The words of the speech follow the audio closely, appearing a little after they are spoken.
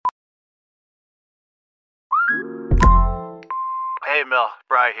Hey, Mel,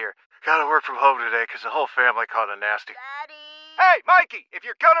 Bri here. Gotta work from home today because the whole family caught a nasty... Daddy! Hey, Mikey, if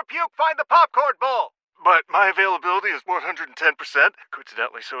you're gonna puke, find the popcorn bowl! But my availability is 110%.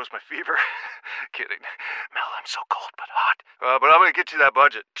 Coincidentally, so is my fever. Kidding. Mel, I'm so cold but hot. But I'm gonna get you that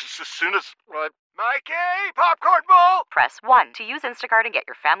budget just as soon as... Mikey, popcorn bowl! Press 1 to use Instacart and get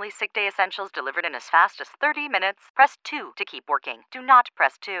your family's sick day essentials delivered in as fast as 30 minutes. Press 2 to keep working. Do not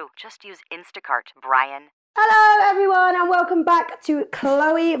press 2. Just use Instacart, Brian. Hello everyone and welcome back to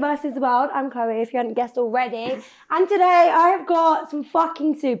Chloe versus the World. I'm Chloe if you hadn't guessed already. And today I have got some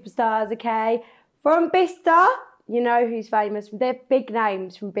fucking superstars, okay? From Bicester, you know who's famous. They're big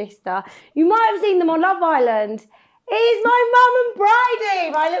names from Bicester. You might have seen them on Love Island. It's my mum and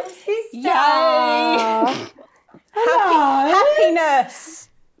Bridie, my little sister. Yay! Hello. Happiness.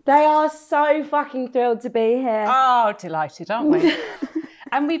 They are so fucking thrilled to be here. Oh, delighted, aren't we?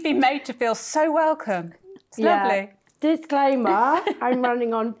 And we've been made to feel so welcome. It's lovely. Disclaimer, I'm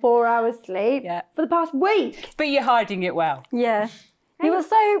running on 4 hours sleep for the past week. But you're hiding it well. Yeah. He was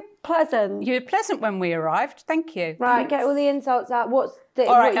so pleasant. You were pleasant when we arrived. Thank you. Right, get all the insults out. What's the...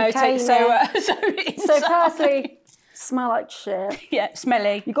 All right, what no, you so firstly, smell like shit. yeah,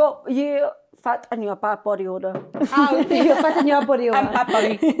 smelly. You fat and your bad body odor. Oh, you're fat in your body. And bad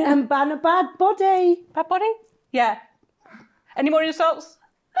body. And ban a bad body. Bad body? Yeah. Any more insults?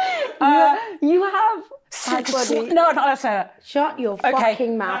 You have bad body. No, not say that. Shut your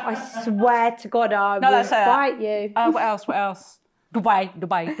fucking mouth. I swear to God I will fight you. What else? Dubai.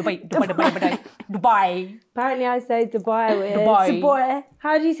 Apparently I say Dubai with... Dubai.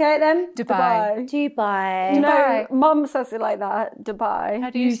 How do you say it then? Dubai. Dubai. No, Mum says it like that. Dubai. How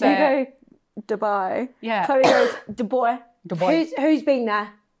do you say it? Go Dubai. Yeah. Chloe goes Dubai. Who's been there?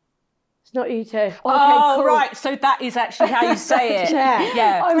 It's not you two. Okay, cool. Right. So that is actually how you say it.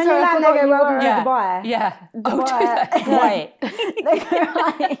 Yeah. I'm When sorry, you I land, forgot they go, you welcome were- to Dubai. Yeah. Dubai. Oh, do that. Dubai. They go,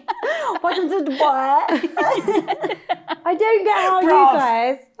 right. Welcome to Dubai. I don't get how Bruv. you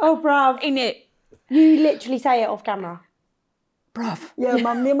guys... Oh, bruv. In it. You literally say it off camera. Bruv. Yeah,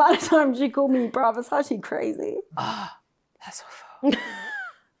 Mum, the amount of times she called me bruv is actually crazy. That's awful.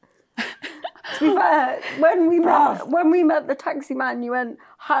 To be fair, when we met the taxi man, you went,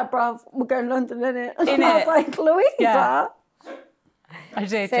 "Hi, bruv, we're going to London, innit?" And I was like, "Louisa." Yeah. I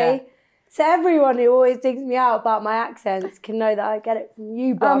did, See? So everyone who always digs me out about my accents can know that I get it from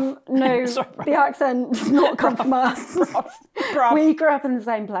you, bruv. No, Sorry, bruv. the accent does not come from us. Bruv. We grew up in the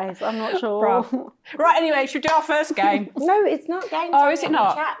same place. I'm not sure. Bruv. Right, anyway, should we do our first game? No, it's not game time. Oh, is it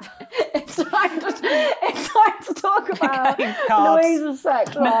not? Chat. It's time to talk about Game cards. Louisa's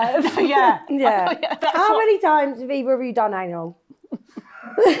sex life. Yeah. Yeah. That's How what- many times have either of you done anal?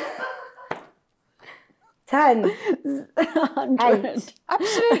 10. 100.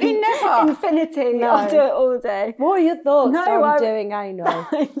 Absolutely never. Infinity. No. I'll do it all day. What are your thoughts No, on I'm- doing anal?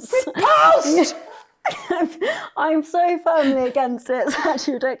 Post! I'm so firmly against it. It's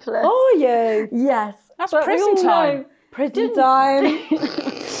actually ridiculous. Oh, you. Yes. That's But we prison all time. know- Prison time.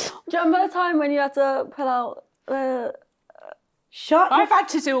 Do you remember the time when you had to pull out Shut I've the had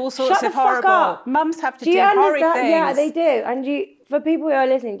to do all sorts Shut of the fuck horrible... up. Mums have to Do do you horrid understand? things. Yeah, they do. And for people who are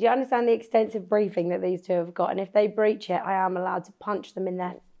listening, do you understand the extensive briefing that these two have got? And if they breach it, I am allowed to punch them in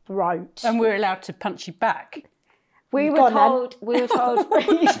their throat. And we're allowed to punch you back. we Go were on, then.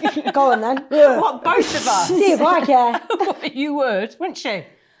 told Go on then. What, both of us? See if I care. You would, wouldn't you?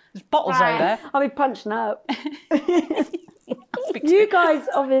 There's bottles over there. I'll be punching up. You guys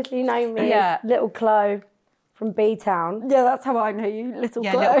obviously know me Yeah. as Little Chloe from B-Town. Yeah, that's how I know you, little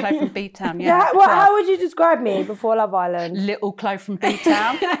Yeah, Chloe. little Chloe from B-Town, yeah. Yeah, well, how would you describe me before Love Island? Little Chloe from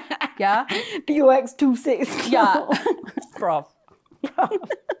B-Town. Yeah. BUX26. Yeah. Bruv.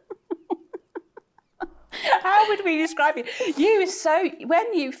 How would we describe you? You were so,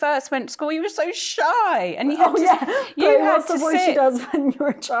 when you first went to school, you were so shy. And you had to, you Chloe, had what's to the voice she sit. does when you're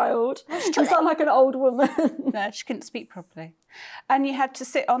a child? You sound like an old woman. No, she couldn't speak properly. And you had to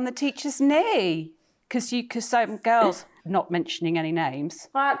sit on the teacher's knee. Because some girls, not mentioning any names.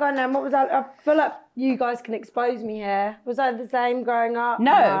 Right, go on then. What was that? I feel like you guys can expose me here. Was I the same growing up?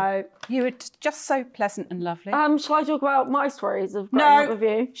 No. You were just so pleasant and lovely. Shall I talk about my stories of growing up with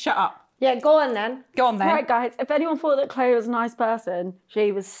you? Shut up. Yeah, go on then. Go on then. Right, guys, if anyone thought that Chloe was a nice person,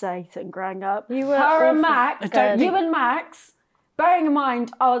 she was Satan growing up. You were Her and awful. Max, don't you think- and Max, bearing in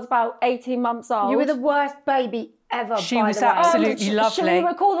mind I was about 18 months old. You were the worst baby ever, She by was the way. absolutely Should lovely. we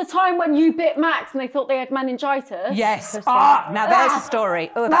recall the time when you bit Max and they thought they had meningitis? Yes. Now there's a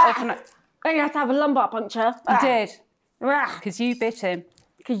story. Oh, that often... And you had to have a lumbar puncture. You did. Ah, Because you bit him.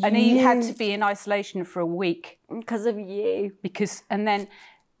 'cause And he you- had to be in isolation for a week. Because of you. And then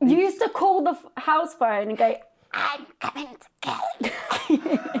You used to call the house phone and go, I'm coming to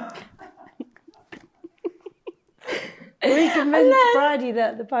kill. We convinced Bridie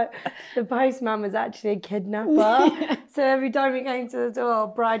that the postman was actually a kidnapper. So every time we came to the door,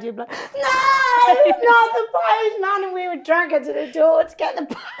 Bridie would be like, no, not the postman. And we would drag her to the door to get the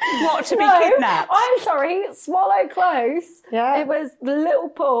postman. What, to be kidnapped? I'm sorry, Swallow Close. Yeah. It was the little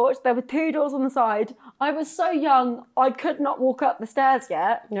porch. There were 2 doors on the side. I was so young, I could not walk up the stairs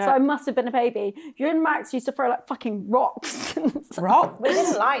yet. Yeah. So I must have been a baby. You and Max used to throw like fucking rocks. Rock? We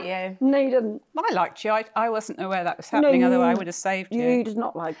didn't like you. No, you didn't. I liked you. I wasn't aware that was happening, otherwise I would have saved you. You did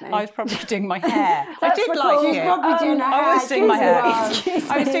not like me. I was probably doing my hair. I That's did what like calls- you. She's probably doing her hair. I was doing my hair. Excuse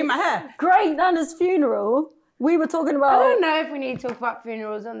I was me. doing my hair. Great Nana's funeral. We were talking about. I don't know if we need to talk about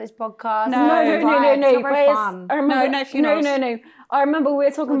funerals on this podcast. No. No. It's not very Where's- fun. I remember, No funerals. No. I remember we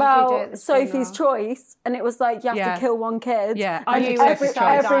were talking What did you do at about the Sophie's funeral? choice, and it was like you have Yeah. to kill one kid. Yeah, and I did Sophie's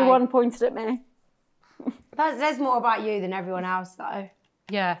choice. everyone pointed at me. There's more about you than everyone else, though.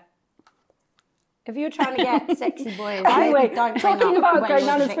 Yeah. If you're trying to get sexy boys, Anyway, don't bring talking up about when Great you're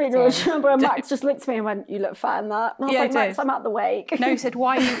Nana's victim. funeral, do you remember when Max just looked at me and went, "You look fat in that." And I was Yeah, I like, "Max, did. I'm at the wake." No, he said,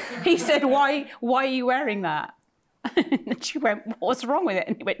 why are you wearing that? And she went, what's wrong with it?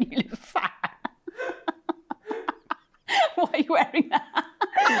 And he went, you look fat. Why are you wearing that?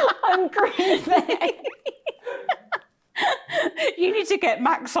 I'm grieving. You need to get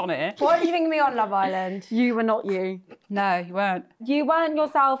Max on it. What did you think of me on Love Island? You were not you. No, you weren't. You weren't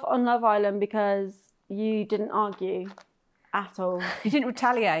yourself on Love Island because you didn't argue at all. You didn't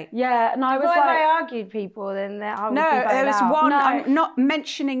retaliate. Yeah, and I was What if I like, argued people, then I would No, be voted there was out. one, No. I'm not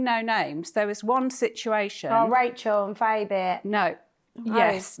mentioning no names, there was one situation. Oh, Rachel and Faye. No.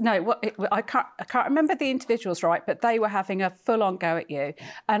 Yes, no. I can't remember the individuals, right? But they were having a full-on go at you,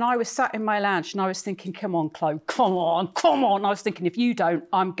 and I was sat in my lounge and I was thinking, "Come on, Chloe, come on." And I was thinking, if you don't,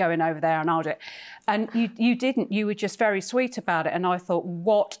 I'm going over there and I'll do it. And you didn't. You were just very sweet about it, and I thought,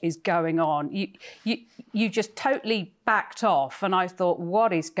 what is going on? You just totally backed off, and I thought,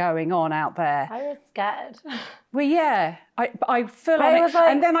 what is going on out there? I was scared. Well, yeah, I full But on it it, was like-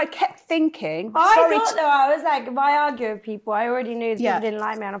 and then I kept thinking. I sorry thought to- though, I was like, if I argue with people, I already knew the Yeah. people didn't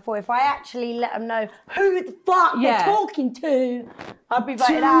like me, and I thought if I actually let them know who the fuck Yeah. they're talking to, I'd be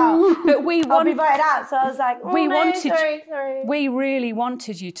voted out. But we I'd be wanted. voted out. So I was like, oh, We no, wanted- sorry. We really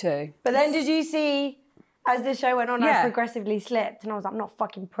wanted you to. But then did you see, as the show went on, I Yeah. progressively slipped, and I was like, I'm not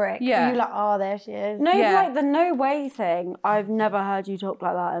fucking prick. Yeah. And you like, oh, there she is. no, Yeah. like the no way thing. I've never heard you talk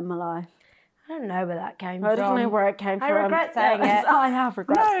like that in my life. I don't know where that came I from. don't know where it came I from. regret saying it. I have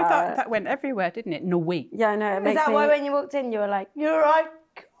regrets No, about it. that went everywhere, didn't it? In a week. Yeah, no, it Is makes that me... why when you walked in, you were like, you're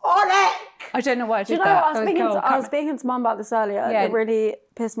iconic? I don't know why I Do did you know that. what? That was cool. I was speaking to Mum about this earlier. Yeah. It really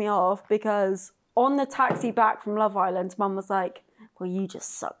pissed me off because on the taxi back from Love Island, Mum was like, well, you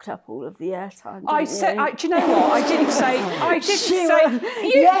just sucked up all of the airtime. I didn't said, you? do you know what? I didn't say. I didn't She say. was-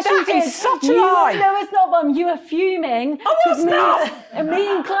 Yes, that you is did. such a You were- lie. No, it's not, Mum. You were fuming. I was 'cause not. And me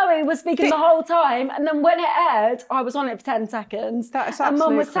and Chloe were speaking the whole time, and then when it aired, I was on it for 10 seconds. That is and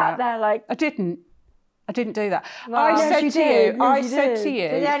Mum was absolute sat crap. there like, I didn't do that. Well, I yes, said you to did. you. I Yes, you said did. to you.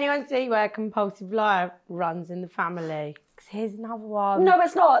 Did anyone see where compulsive liar runs in the family? 'Cause here's another one. no,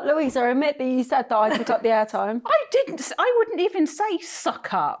 it's not. Louisa, admit that you said that I took up the airtime. I didn't. I wouldn't even say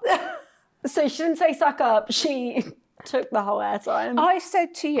suck up. So she didn't say suck up. She took the whole airtime. I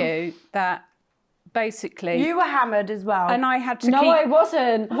said to you that basically, You were hammered as well. and I had to No, keep. I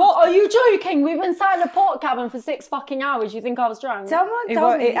wasn't. What? Are you joking? We've been sat in a port cabin for 6 fucking hours. You think I was drunk? Someone It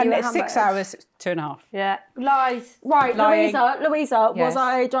told was, me you and were it's 6 hammered. hours, 2.5. Yeah. Lies. Right, Lying. Louisa, Yes. was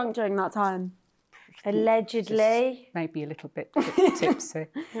I drunk during that time? Allegedly. Maybe a little bit tipsy.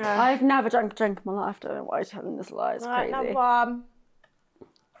 I've never drank a drink in my life. I don't know why you're telling this lie. It's Right, number crazy. one.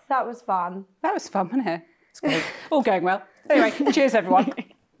 That was fun. That was fun, wasn't it? It's good. All going well. Anyway, cheers everyone.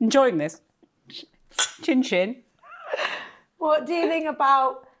 Enjoying this. Chin chin. What do you think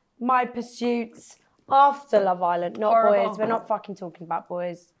about my pursuits after Love Island? Not Horrible. boys. We're not fucking talking about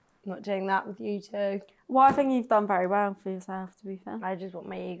boys. I'm not doing that with you two. Well, I think you've done very well for yourself, to be fair. I just want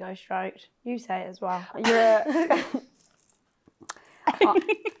my ego stroked. You say it as well. You're...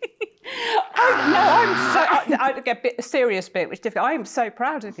 I get a bit serious bit, which is difficult. I am so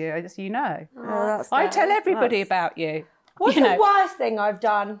proud of you, as you know. I tell everybody about you. What's You the know, worst thing I've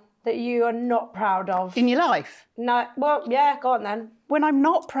done that you are not proud of? in your life. No. Well, yeah, go on then. When I'm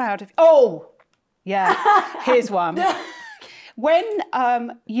not proud of you. Oh, yeah. Here's one. When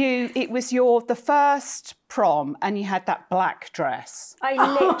it was the first prom and you had that black dress. I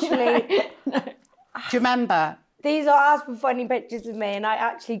literally. Do you remember? These are asked for funny pictures of me, and I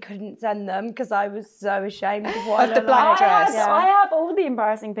actually couldn't send them because I was so ashamed of what Of the black dress. I have all the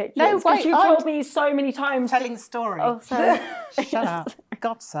embarrassing pictures. No, wait, you've told me so many times. Telling the story. Oh, sorry. Shut up. For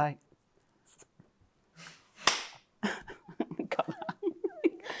God's sake.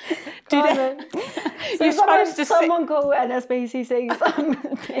 So You're supposed to someone call NSBCC something.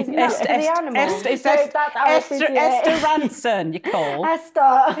 the animal. That's Esther Ranson, you call.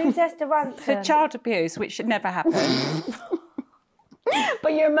 Esther. Who's Esther Ranson? For child abuse, which should never happen.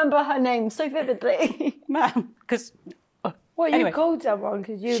 But you remember her name so vividly. Because What, anyway, you called someone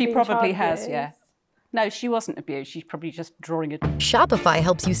because you she probably has, yeah. No, she wasn't abused. She's probably just drawing a... Shopify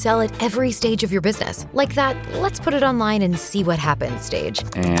helps you sell at every stage of your business. Like that, let's put it online and see what happens stage.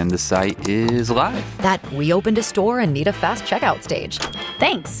 And the site is live. That we opened a store and need a fast checkout stage.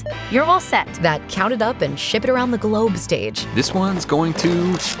 Thanks. You're all set. That count it up and ship it around the globe stage. This one's going to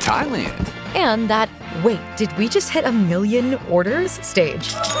Thailand. And that, wait, did we just hit 1 million orders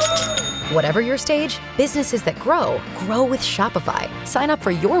stage? Whatever your stage, businesses that grow with Shopify. Sign up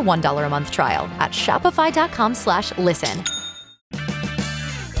for your $1 a month trial at shopify.com/listen.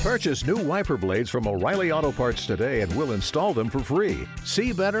 Purchase new wiper blades from O'Reilly Auto Parts today and we'll install them for free.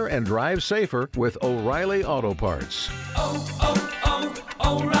 See better and drive safer with O'Reilly Auto Parts.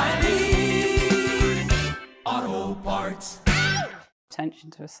 O'Reilly Auto Parts.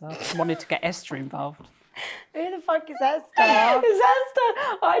 Attention to herself. Wanted to get Esther involved. Who the fuck is Esther? It's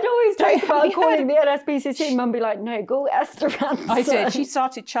Esther. I'd always joke about calling the NSBCC and Mum be like, no, call Esther Ranson. I did. She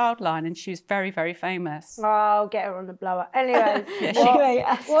started Childline and she was very, very famous. Oh, I'll get her on the blower. Anyways, Anyway,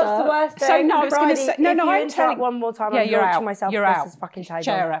 Esther. what's the worst thing? So, no, I was gonna Bridie, say- no, if no, you I'm interrupt telling- one more time, Yeah, I'm you're launching out. myself You're across out. this fucking table.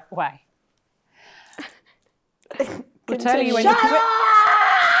 Chair up, away. We'll tell you when Shut you up!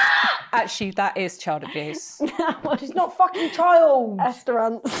 Actually, that is child abuse. She's not fucking child. Esther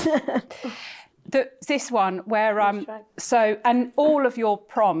Ranson. This one where and all of your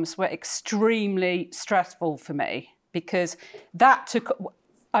proms were extremely stressful for me because that took.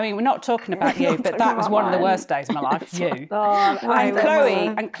 I mean, we're not talking about you, but that was one of the worst days of my life. You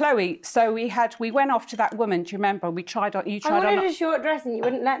and Chloe. So we went off to that woman. Do you remember? You tried I wanted on. a short dress and you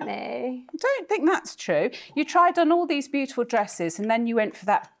wouldn't let me. I don't think that's true. You tried on all these beautiful dresses, and then you went for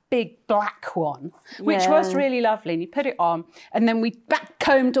that big black one, which was really lovely, and you put it on, and then we back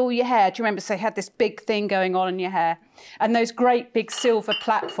combed all your hair. Do you remember? So you had this big thing going on in your hair, and those great big silver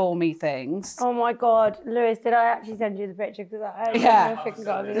platformy things. Oh my God, Lewis, did I actually send you the picture? Because I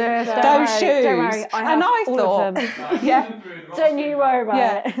Lewis, Those shoes. Don't worry, I have all of them. Don't you worry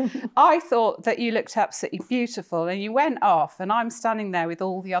about it. I thought that you looked absolutely beautiful, and you went off, and I'm standing there with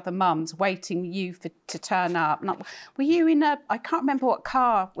all the other mums waiting you to turn up. Were you in I can't remember what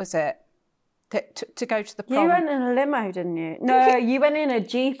car was it to go to the prom? You went in a limo, didn't you? No, you went in a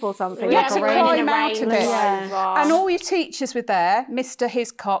Jeep or something. You had to climb a out of it. Yeah. And all your teachers were there, Mr.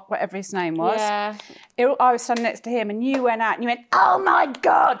 Hiscock, whatever his name was. Yeah. I was standing next to him, and you went out and you went, "Oh my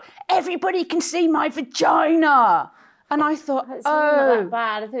God, everybody can see my vagina." And I thought, That's not that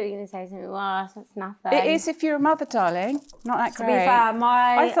bad. I thought you were going to say something worse. That's nothing. It is if you're a mother, darling. Not that To great. be fair,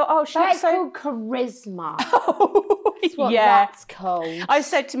 I thought, oh, she looks That's so... called charisma. That's what that's called. I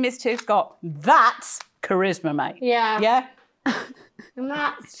said to Miss Hiscock, that's charisma, mate. Yeah. Yeah? And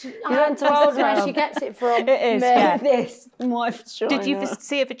that's went to that's where Wales she gets it from. It is, yeah. This, my vagina. Did you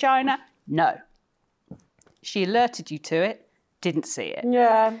see a vagina? No. She alerted you to it, didn't see it.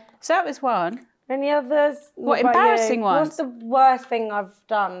 Yeah. So that was one. Any others? What about embarrassing you? ones? What's the worst thing I've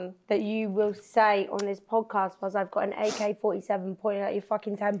done that you will say on this podcast was I've got an AK-47 pointing at your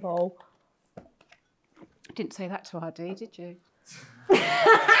fucking temple? Didn't say that to RD, did you?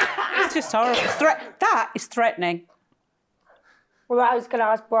 It's just horrible. That is threatening. Well, I was going to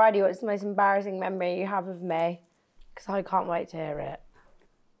ask Bridie what's the most embarrassing memory you have of me, because I can't wait to hear it.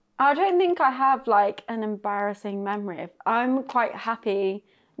 I don't think I have like an embarrassing memory. I'm quite happy.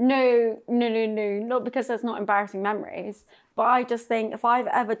 No, not because there's not embarrassing memories, but I just think if I've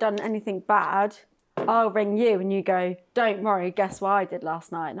ever done anything bad, I'll ring you and you go, "Don't worry, guess what I did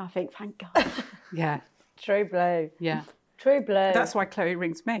last night?" And I think, thank God. Yeah. True blue. Yeah. True blue. That's why Chloe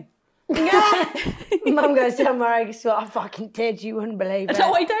rings me. Mum goes, "Don't worry, guess what I fucking did? You wouldn't believe it."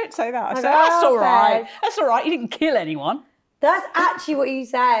 No, I don't say that. I say, go, that's all right. Fez. That's all right. You didn't kill anyone. That's actually what you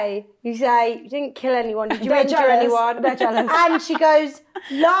say. You say, "You didn't kill anyone. Did you They're injure jealous. anyone?" They're jealous. And she goes,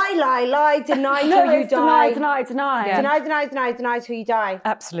 lie, deny No, till you it's die. deny. Deny till you die.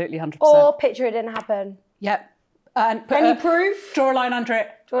 Absolutely, 100%. Or picture it didn't happen. Yep. And put Any proof? Draw a line under it.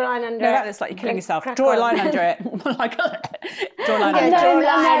 Draw a line under No, it. that looks like you're killing yourself. Crack Draw a on. line under it. Like, draw a line under Yeah, it. draw a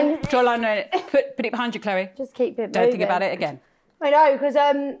line. Draw a line under it. Put it behind you, Chloe. Just keep it Don't moving. think about it again. I know, because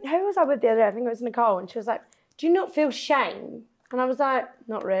who was I with the other day? I think it was Nicole, and she was like, do you not feel shame? And I was like,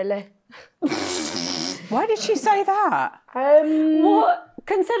 not really. Why did she say that? What?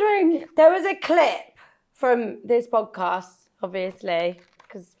 Considering there was a clip from this podcast, obviously,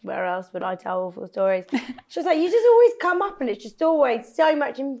 because where else would I tell awful stories? She was like, you just always come up and it's just always so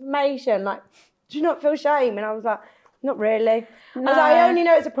much information. Like, do you not feel shame? And I was like, not really. No. I was like, I only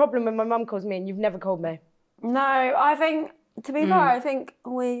know it's a problem when my mum calls me and you've never called me. No, I think, to be fair, I think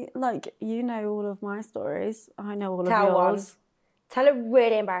you know all of my stories. I know all of yours. One. Tell a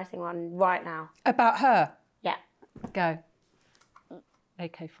really embarrassing one right now. About her? Yeah. Go.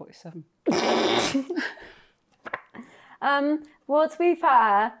 AK-47. Well, to be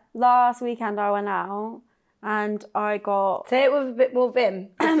fair, last weekend I went out and I got... Say it with a bit more vim.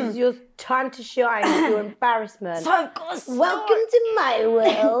 This is your time to shine, your embarrassment. So I've got a welcome to my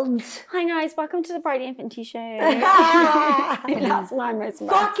world. Hi guys, welcome to the Brady Infanty Show. That's my most...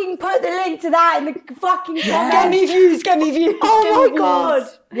 Fucking put the link to that in the fucking... Yeah. Get me views. Oh my God.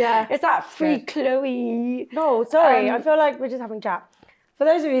 Yeah. It's that free Chloe. No, sorry. I feel like we're just having a chat. For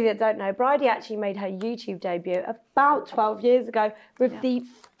those of you that don't know, Bridie actually made her YouTube debut about 12 years ago with the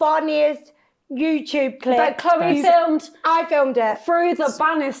funniest YouTube clip that Chloe filmed. I filmed it. Through the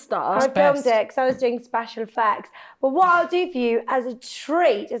banister. I filmed it because I was doing special effects. But what I'll do for you as a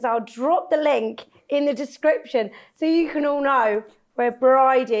treat is I'll drop the link in the description so you can all know where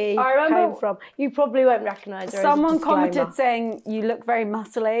Bridie came from. You probably won't recognise her. Someone commented saying, you look very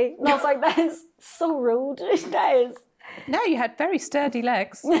muscly. And I was like, that is so rude. That is. No, you had very sturdy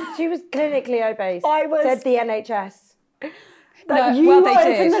legs. She was clinically obese. Said the NHS. That you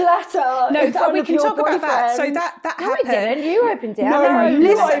opened the letter. No, we can talk about that. So that happened. I didn't. You opened it. No,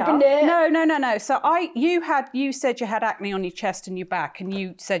 you opened it. No. So you said you had acne on your chest and your back, and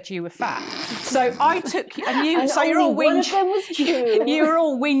you said you were fat. So I took you, and you. And so you're all one of them was true. You were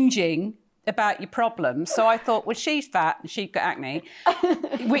all whinging about your problems. So I thought, well, she's fat and she's got acne,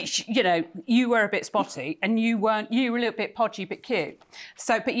 which, you were a bit spotty and you were a little bit podgy but cute.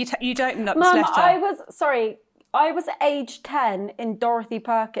 So, but you opened up this letter. I was age 10 in Dorothy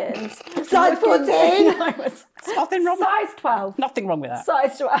Perkins. Size 14? Nothing wrong. Size 12. Nothing wrong with that.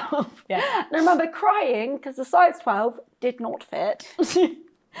 Size 12. Yeah. And I remember crying because the size 12 did not fit.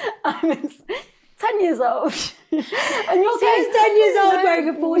 I was 10 years old. And you're saying 10 years old wearing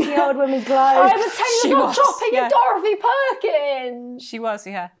a 40-year-old woman's clothes. I was 10 years old shopping at Dorothy Perkins. She was,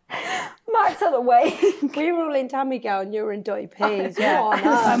 yeah. Max of the way. We were all in Tammy Girl and you were in Dotty Peas.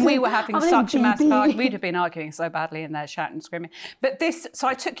 And we were having such a massive argument. We'd have been arguing so badly in there, shouting and screaming. But so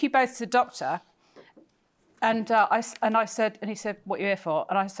I took you both to the doctor. And I said, and he said, what are you here for?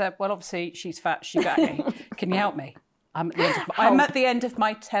 And I said, well, obviously she's fat, she's got acne. Can you help me? I'm at the end of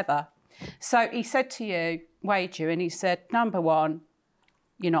my tether. So he said to you, weighed you, and he said, number one,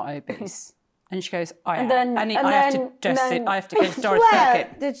 you're not obese. And she goes, I am. I have to go to Dorothy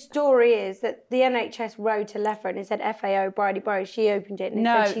Perkins. The story is that the NHS wrote a letter and it said FAO Bridie Burrows. She opened it and it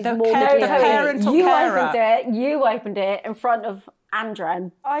said she's more parental carer. You opened it in front of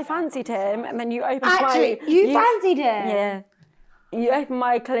Andren. I fancied him, and then you opened you fancied him? Yeah. You opened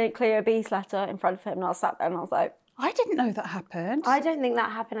my clear obese letter in front of him, and I sat there and I was like, I didn't know that happened. I don't think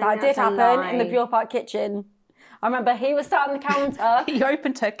that happened. That did happen in the Pure Park kitchen. I remember he was sat on the counter. He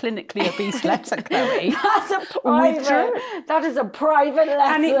opened her clinically obese letter, Chloe. That is a private letter.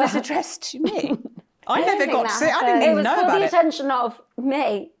 And it was addressed to me. I never got to see it. I didn't even know about it. It was for the attention of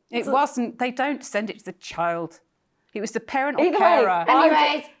me. It wasn't. They don't send it to the child. It was the parent or carer.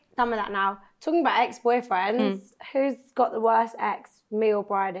 Anyways, done with that now. Talking about ex-boyfriends, who's got the worst ex, me or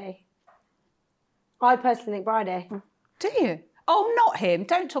Bridie? I personally think Bridie. Do you? Oh, not him.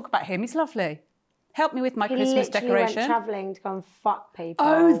 Don't talk about him. He's lovely. Help me with my Christmas decoration. He went travelling to go and fuck people.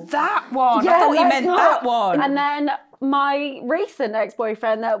 Oh, that one. I thought you meant that one. And then my recent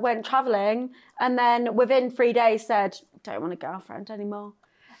ex-boyfriend that went travelling and then within 3 days said, don't want a girlfriend anymore.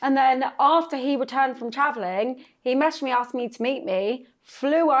 And then after he returned from travelling, he messaged me, asked me to meet me,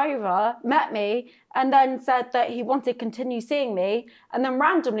 flew over, met me, and then said that he wanted to continue seeing me, and then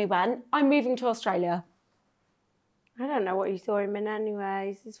randomly went, I'm moving to Australia. I don't know what you saw him in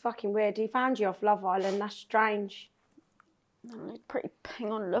anyways. It's fucking weird. He found you off Love Island. That's strange. I'm pretty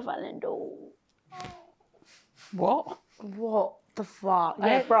ping on Love Island. What? What the fuck?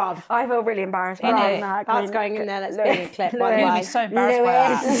 Yeah, bruv. I feel really embarrassed. That's going in there. Let's do a clip. By the way. You're so embarrassed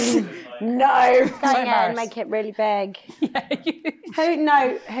by that. No. Go and make it really big. Yeah,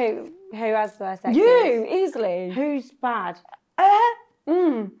 Who has the worst ex? You, easily. Who's bad?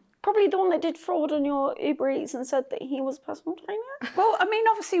 Probably the one that did fraud on your Uber Eats and said that he was a personal trainer. Well, I mean,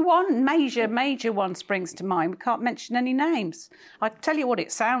 obviously one major one springs to mind. We can't mention any names. I tell you what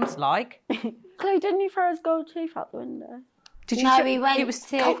it sounds like. Chloe, didn't you throw his gold tooth out the window? Did you? No, he went It was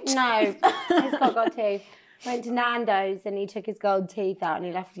to gold no. He's got gold teeth. Went to Nando's and he took his gold teeth out and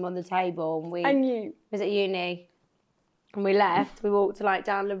he left them on the table. And we was at uni, and we left. We walked to like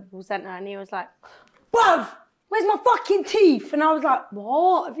down Liverpool Centre, and he was like, "Bruv, where's my fucking teeth?" And I was like,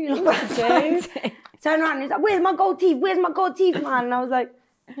 "What have you not to do?" Turned around and he's like, "Where's my gold teeth? Where's my gold teeth, man?" And I was like,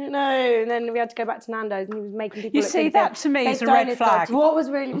 "No." And then we had to go back to Nando's, and he was making people. You see, that to me is a red flag. What was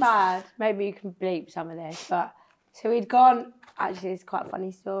really bad? Maybe you can bleep some of this, but so we'd gone. Actually, it's quite a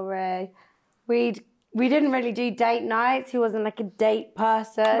funny story. We didn't really do date nights. He wasn't like a date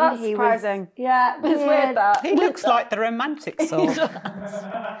person. That's surprising. Yeah, it's weird that. He looks like the romantic sort.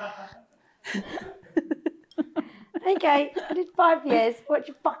 Okay, I did 5 years. Watch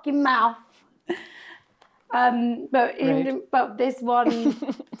your fucking mouth. But this one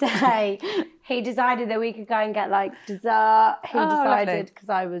day, he decided that we could go and get like dessert. He decided, because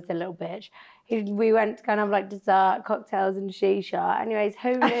I was a little bitch, we went to kind of like dessert, cocktails and shisha. Anyways,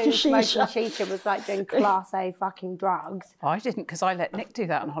 who knew smoking shisha was like doing class A fucking drugs? I didn't, because I let Nick do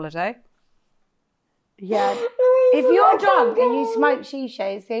that on holiday. Yeah. If you're drunk and you smoke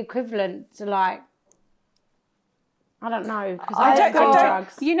shisha, it's the equivalent to like, I don't know, because I don't do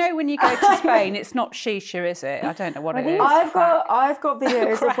drugs. You know, when you go to Spain, it's not shisha, is it? I don't know what it is. I've got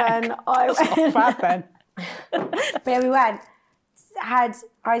videos of when I went. But yeah, we went, had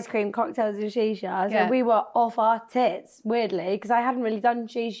ice cream, cocktails and shisha. So we were off our tits, weirdly, because I hadn't really done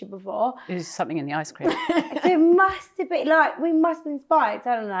shisha before. There's something in the ice cream. So it must have been, like, we must have been spiked,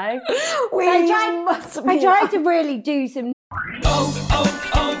 I don't know. I tried to really do some...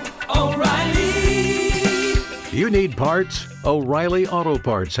 O'Reilly! You need parts? O'Reilly Auto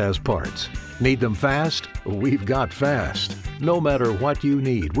Parts has parts. Need them fast? We've got fast. No matter what you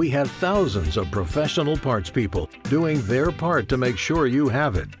need, we have thousands of professional parts people doing their part to make sure you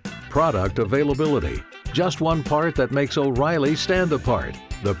have it. Product availability. Just one part that makes O'Reilly stand apart.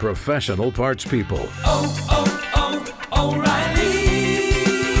 The professional parts people. O'Reilly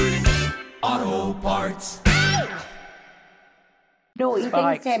Auto Parts. Naughty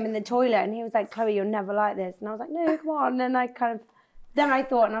things to him in the toilet, and he was like, "Chloe, you'll never like this." And I was like, "No, come on." And then I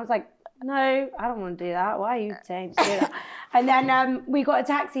thought, and I was like, "No, I don't want to do that. Why are you saying to do that?" And then we got a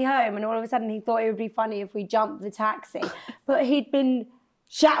taxi home, and all of a sudden he thought it would be funny if we jumped the taxi. But he'd been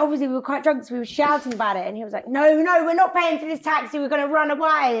obviously we were quite drunk, so we were shouting about it, and he was like, "No, we're not paying for this taxi. We're going to run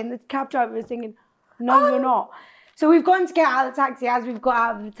away." And the cab driver was thinking, "No, you're not." So we've gone to get out of the taxi. As we've got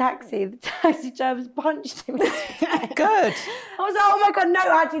out of the taxi driver's punched him. Good. I was like, "Oh my God, no,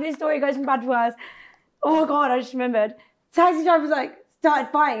 actually this story goes from bad to worse." Oh my God, I just remembered. Taxi driver was like,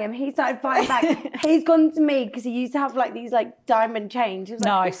 started fighting him. He started fighting back. He's gone to me because he used to have like these like diamond chains. He was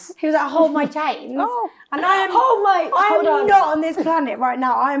like, nice. He was like, "Hold my chains." And I am not on this planet right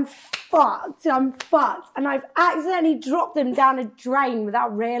now. I am fucked. I'm fucked. And I've accidentally dropped them down a drain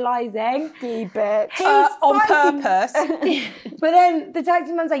without realising. You bitch. On purpose. But then the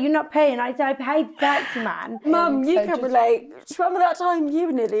taxi man's like, "You're not paying." I said, "I paid the taxi man." Mum, you can relate. Do you remember that time you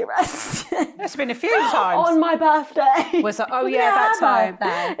were nearly arrested? It's been a few times. On my birthday. Was that? Oh yeah, that time.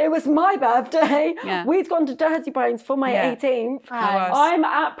 It was my birthday. Yeah. We'd gone to Dirty Bones for my 18th. I'm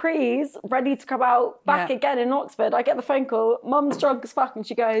at Prees, ready to come out back again in Oxford. I get the phone call. Mum's drunk as fuck, and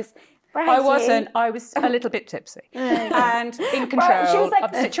she goes, I wasn't. I was a little bit tipsy and in control like,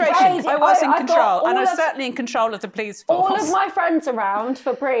 of the situation. Brady, I was in control, and I was of, certainly in control of the police force. All of my friends around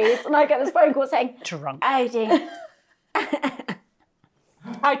for Prees, and I get this phone call saying, "Drunk." Aidie.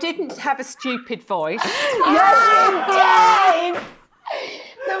 I didn't have a stupid voice. Yes, you did.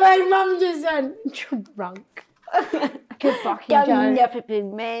 The way Mum just went, "Drunk." Good fucking joke. You've never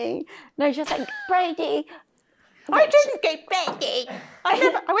been me. No, she's like, "Brady." I didn't get Brady.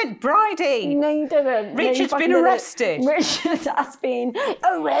 I went Bridie. No, you didn't. Richard's been arrested. Richard has been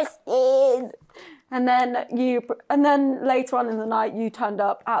arrested. And then later on in the night, you turned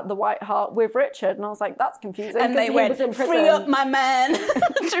up at the White Hart with Richard, and I was like, "That's confusing." And they went, "Free up my man."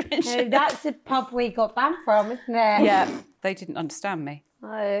 No, that's the pub we got banned from, isn't it? Yeah, they didn't understand me.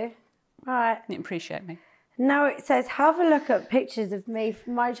 Oh, right. Didn't appreciate me. Now it says, "Have a look at pictures of me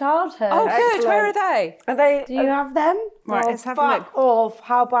from my childhood." Oh, good. Excellent. Where are they? Are they? Do you have them? Right, let's have a look. Fuck off!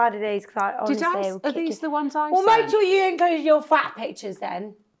 How bad it is, because I honestly. Are these the ones I Well, sent? make sure you include your fat pictures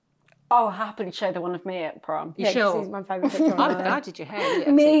then. I'll happily show the one of me at prom. You sure? This is my favourite picture. I did your hair.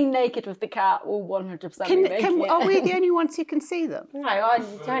 Yeah, Me naked with the cat will 100% be naked. Are we the only ones who can see them? No, I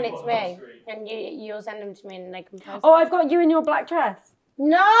turn it to me, and you'll send them to me, and they can post. Oh, I've got you in your black dress.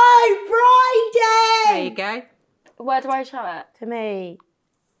 No, Bridie! There you go. Where do I show it? To me.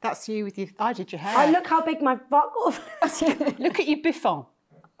 That's you with your... I did your hair. Oh, look how big my buckle is. Look at your biffon.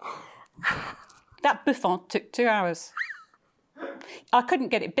 That bouffant took 2 hours. I couldn't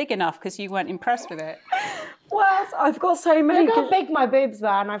get it big enough because you weren't impressed with it. Well, I've got so many. Look how big my boobs were,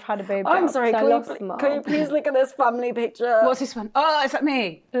 and I've had a boob I'm job, sorry, so I can lost them you, all. can you please look at this family picture? What's this one? Oh, is that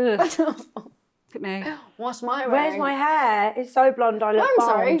me? Ugh. Look at me. What's my wearing? Where's my hair? It's so blonde, I look I'm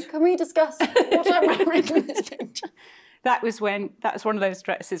sorry, bald. can we discuss what I'm wearing in this picture? That was one of those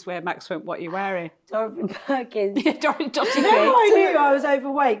dresses where Max went, "What are you wearing?" Dorothy Perkins. Dorothy You know how I knew I was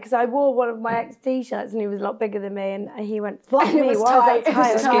overweight? Because I wore one of my ex t-shirts and he was a lot bigger than me, and he went, fuck And me, it was why tight. is that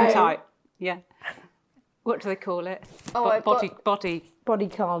It was tight? Skin tight. Yeah. What do they call it? Oh, I've body.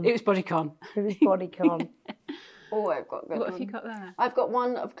 Bodycon. It was bodycon. It was bodycon. Oh, I've got a good What one. have you got there? I've got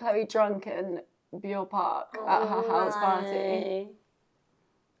one of Chloe drunk in Bure Park at her house party.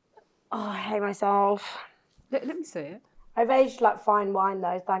 Oh, I hate myself. Let me see it. I've aged like fine wine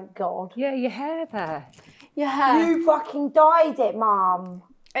though, thank God. Yeah, your hair there. Yeah. You fucking dyed it, Mum.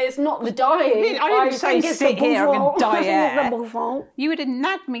 It's not the dyeing. I didn't say think it's sit the here, I'm going bouffant. to dye I think hair. it's the bouffant. You would have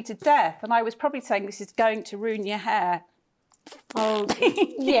nagged me to death, and I was probably saying this is going to ruin your hair. Oh,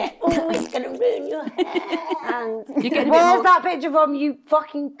 yeah. Oh, it's going to ruin your hair. And You're getting a bit where's more, that picture from, you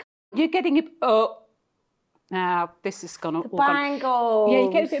fucking You're getting a... Oh. Now, this has gone... all gone. bangles? Yeah,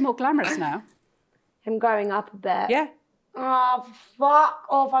 you're getting a bit more glamorous now. I'm growing up a bit. Yeah. Oh, fuck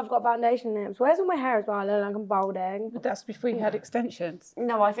off, I've got foundation lips. Where's all my hair as well? I look like I'm balding. But that's before you had extensions.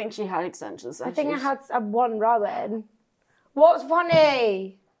 No, I think she had extensions. I think I had one row in. What's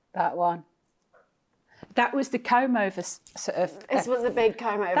funny? That one. That was the comb over sort of... This was a big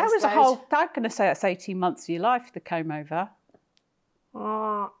comb over that was a stage. whole... I'm going to say that's 18 months of your life, the comb over.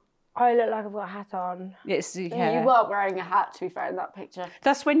 Oh, I look like I've got a hat on. It's the You hair. were wearing a hat, to be fair, in that picture.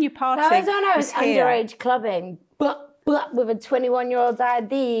 That's when you party. That was when I was here. underage clubbing, but with a 21-year-old's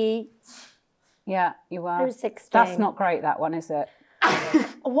ID. Yeah, you were. I was 16. That's not great, that one, is it?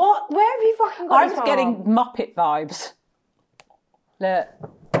 What? Where have you fucking got I this was from? getting Muppet vibes. Look.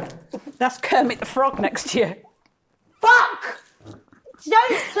 That's Kermit the Frog next to you. Fuck!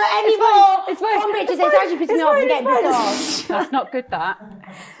 Don't put any more on pictures. It's actually pissing me off. I'm getting pissed off. That's not good, that.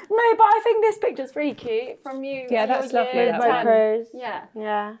 No, but I think this picture's really cute from you. Yeah, and that's your lovely, year that My 10. cruise. Yeah.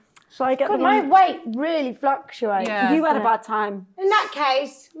 Yeah. Shall I get God, the my one? weight really fluctuates. Yeah. You had a bad time. In that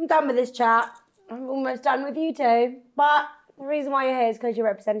case, I'm done with this chat. I'm almost done with you too. But the reason why you're here is because you're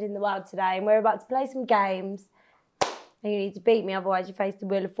representing the world today, and we're about to play some games. And you need to beat me, otherwise you face the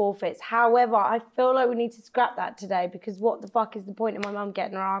wheel of forfeits. However, I feel like we need to scrap that today, because what the fuck is the point of my mum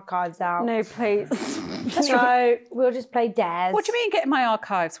getting her archives out? No, please. So we'll just play Dares. What do you mean getting my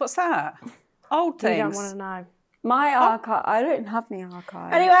archives? What's that? Old You things. don't want to know. My archive. I don't have any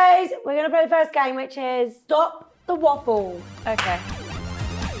archives. Anyways, we're going to play the first game, which is Stop the Waffle. Okay.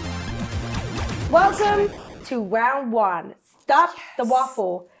 Welcome to round one. Stop the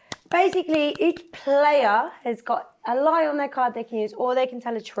Waffle. Basically, each player has got a lie on their card they can use, or they can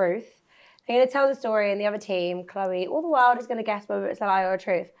tell a truth. They're going to tell the story, and the other team, Chloe, or the world, is going to guess whether it's a lie or a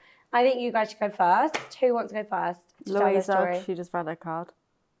truth. I think you guys should go first. Who wants to go first? to tell their story? Louisa, she just read her card.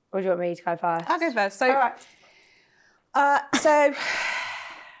 Or do you want me to go first? I'll go first. So, All right. so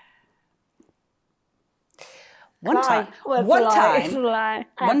one Lie. time, Well, it's one a lie. time, It's a lie.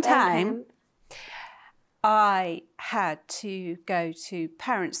 one Okay. time, I had to go to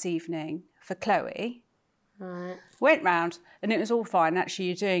parents' evening for Chloe. Right. Went round and it was all fine. Actually,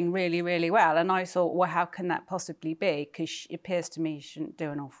 you're doing really, really well. And I thought, well, how can that possibly be? Because it appears to me you shouldn't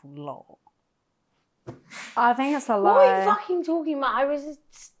do an awful lot. I think it's a What are lie. you fucking talking about? I was a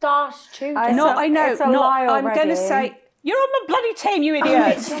star student. I No, So I know. it's a not, lie I'm going to already. say, you're on my bloody team, you Oh,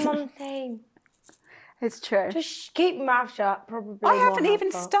 idiot. it's your mum's team. It's true. Just keep your mouth shut, probably. I more haven't even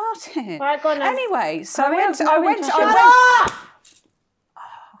helpful. started. Right, go on then. Anyway, so Chloe, I went. I'm I not went. interested. I went.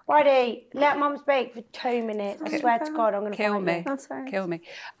 Righty, let mum speak for 2 minutes. I swear to God, I'm going to Kill fight me. you. That's right. Kill me.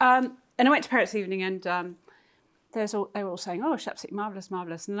 And I went to parents' evening, and they were all saying, "Oh, she's absolutely marvellous,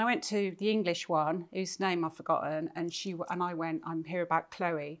 marvellous." And then I went to the English one, whose name I've forgotten, and I went, "I'm here about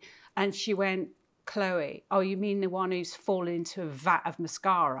Chloe," and she went, "Chloe, oh, you mean the one who's fallen into a vat of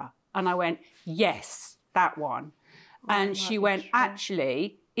mascara?" And I went, "Yes, that one." And she went,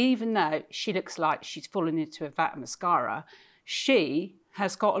 "Actually, even though she looks like she's fallen into a vat of mascara, she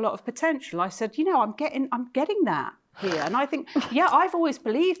has got a lot of potential." I said, I'm getting that here. And I think, yeah, I've always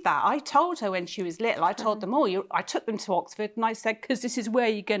believed that. I told her when she was little, I told them all, I took them to Oxford and I said, because this is where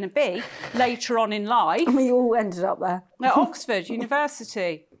you're going to be later on in life. We all ended up there. At Oxford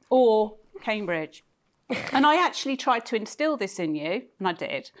University or Cambridge. And I actually tried to instill this in you, and I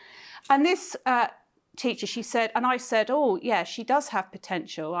did. And this teacher, she said, and I said, oh, yeah, she does have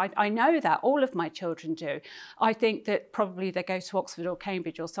potential. I know that. All of my children do. I think that probably they go to Oxford or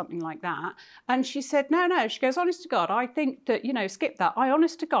Cambridge or something like that. And she said, no. She goes, honest to God, I think that, skip that. I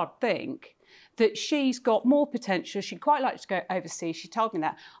honest to God think that she's got more potential. She'd quite like to go overseas. She told me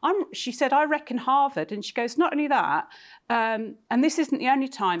that. She said, I reckon Harvard. And she goes, not only that, and this isn't the only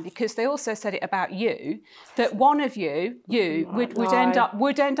time, because they also said it about you, that one of you would end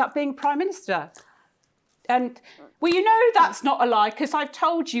up being Prime Minister. And, well, that's not a lie, because I've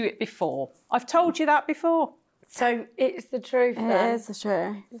told you it before. I've told you that before. So it's the truth then? It is the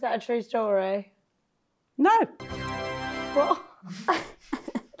truth. Is that a true story? No. What?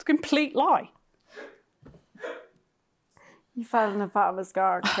 It's a complete lie. You fell in the fat of a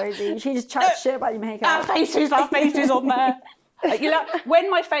scar, crazy. She just chats shit about your makeup. Our faces on there. When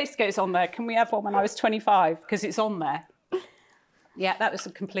my face goes on there, can we have one when I was 25? Because it's on there. Yeah, that was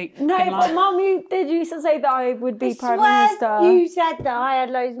a complete No, lie. but Mum, you used to say that I would be Prime Minister. You said that I had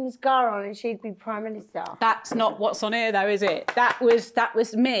loads of mascara on and she'd be Prime Minister. That's not what's on here, though, is it? That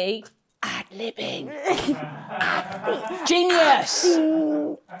was me ad-libbing. Genius.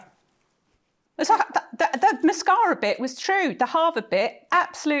 The mascara bit was true. The Harvard bit,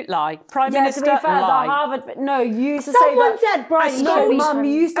 absolute lie. Prime Minister, to be fair, lie. the Harvard bit, no, you used to Someone say that. said Brian. No, Mum,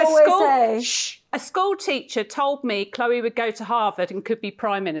 you used to always say. A school teacher told me Chloe would go to Harvard and could be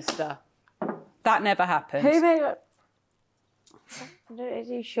Prime Minister. That never happened. Who made it? Are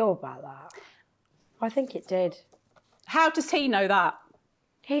you sure about that? I think it did. How does he know that?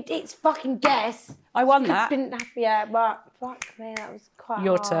 It's fucking guess. I won that. Didn't have, yeah, but fuck me, that was quite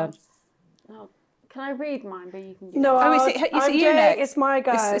Your hard. turn. Oh, can I read mine, but you can get No, is it you next? It's my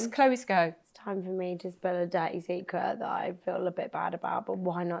go. It's Chloe's go. It's time for me to spill a dirty secret that I feel a bit bad about, but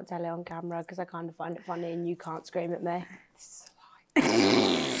why not tell it on camera? Because I kind of find it funny and you can't scream at me. This is a lie.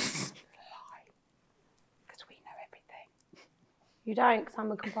 This is a lie. Because we know everything. You don't, because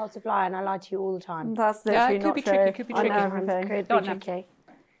I'm a compulsive liar and I lie to you all the time. That's literally could not be true. tricky, could be tricky. I know everything. Could Go be on, tricky.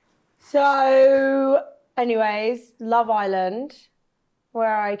 So, anyways, Love Island,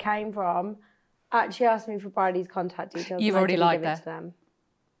 where I came from, actually asked me for Bridie's contact details. You've and I already didn't lied give it there. to them.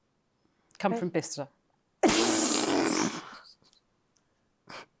 Come from Bicester.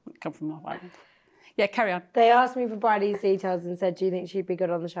 Come from Love Island. Yeah, carry on. They asked me for Bridie's details and said, do you think she'd be good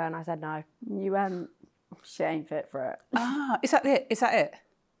on the show? And I said no. You went, she ain't fit for it. Ah, is that it? Is that it?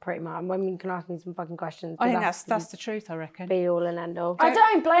 Pretty much. When you can ask me some fucking questions. I but think that's the truth, I reckon. Be all and end all. I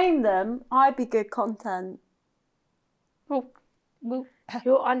don't blame them. I'd be good content. Well,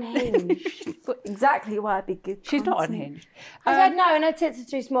 you're unhinged. Exactly why I'd be good She's content. not unhinged. I said no, and her tits are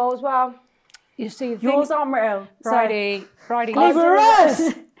too small as well. You see, Yours aren't real. Bridie. Leave her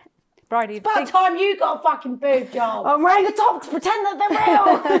us. Bridie. It's about time you got a fucking boob job. I'm wearing a top to pretend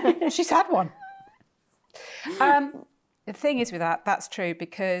that they're real. She's had one. The thing is with that's true,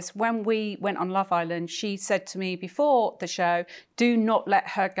 because when we went on Love Island, she said to me before the show, do not let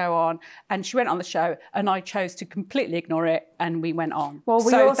her go on. And she went on the show and I chose to completely ignore it and we went on. Well,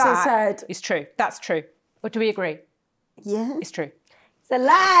 we also said... It's true. That's true. Or do we agree? Yeah. It's true. It's a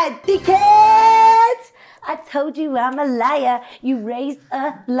lie, dickhead! I told you I'm a liar. You raised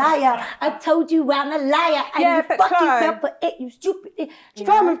a liar. I told you I'm a liar. And Yeah, you but fucking Chloe- fell for it, you stupid...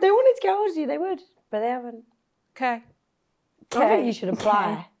 Fam, if they wanted to get hold of you, they would. But they haven't. Okay. I think you should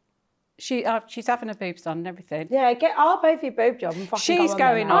apply. She's having her boobs done and everything. Yeah, I'll pay for your boob job and fucking She's go on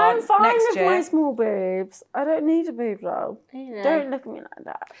going there on. now. I'm fine next with year. my small boobs. I don't need a boob job. You know. Don't look at me like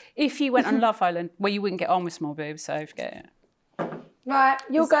that. If you went on Love Island, well, you wouldn't get on with small boobs, so forget it. Right,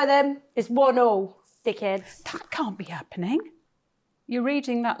 you'll go then. It's 1-1, dickheads. That can't be happening. You're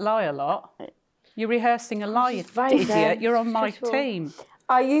reading that lie a lot. You're rehearsing a lie, you very idiot. You're on my stressful. team.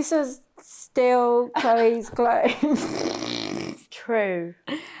 I used to steal Chloe's clothes True.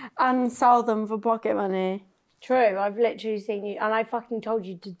 and sell them for pocket money. True, I've literally seen you, and I fucking told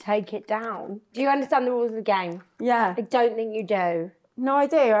you to take it down. Do you understand the rules of the game? Yeah. I don't think you do. No, I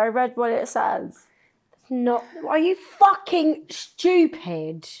do. I read what it says. It's not. Are you fucking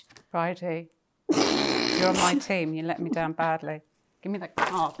stupid? Bridie, you're on my team. You let me down badly. Give me that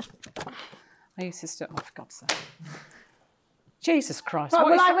card. I used to still... Oh, for God's sake. Jesus Christ. Right, what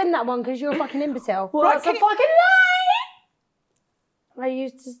well, is I that? win that one because you're a fucking imbecile. Well, Right, that's a can you- fucking lie! I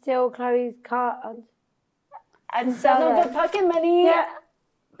used to steal Chloe's car And sell them for pocket money. Yeah,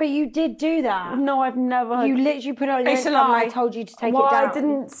 but you did do that. No, I've never. You literally put it on your It's a Instagram lie. and I told you to take well, it down. I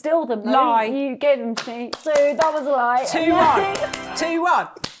didn't steal them. Though. Lie. You gave them to me. So that was a lie.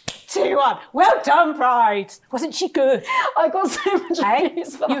 2-1. 2-1. Well done, Bride. Wasn't she good? I got so much Hey,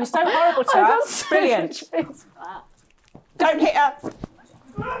 abuse for you that. were so horrible to I her. got so Brilliant. much abuse for that. Don't hit her.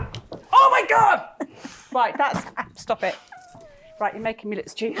 Oh my God! Right, stop it. Right, you're making me look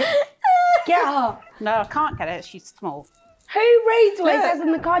stupid. Get her. No, I can't get it. She's small. Who reads what it says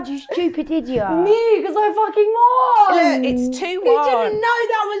on the card, you stupid idiot? Me, because I fucking won. Look, it's 2-1. You didn't know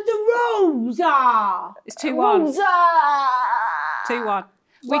that was the rules. It's 2-1. 2-1.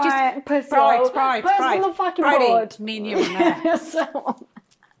 We just Pride. Put us on the fucking board. Me and you on there.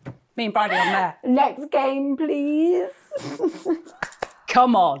 Me and Bridie on there. Next game, please.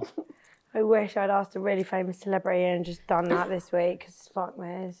 Come on. I wish I'd asked a really famous celebrity and just done that this week, because fuck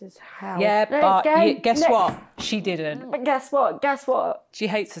me, this is hell. Yeah, but guess what? She didn't. But guess what? She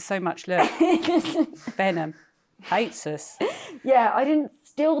hates us so much, look. Venom. Hates us. Yeah, I didn't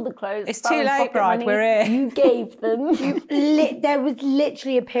steal the clothes. It's too late, Bride, we're here. You gave them. There was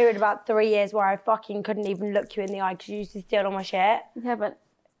literally a period about 3 years where I fucking couldn't even look you in the eye because you used to steal all my shit. Yeah, but...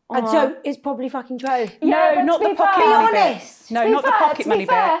 And so it's probably fucking true. Yeah, no, not the pocket Be money bit. honest. No, not the pocket money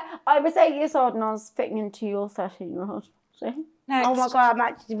bit. I was 8 years old and I was fitting into your 13-year-old. See? Next. Oh my God,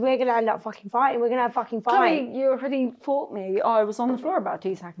 we're going to end up fucking fighting. We're going to have a fucking fight. Chloe, you already fought me. I was on the floor about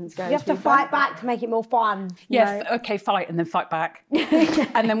 2 seconds ago. You have to fight back to make it more fun. Yeah, okay, fight and then fight back.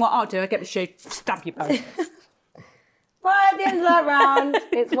 And then what I'll do, I get the shoe, stab you both. Right at the end of that round,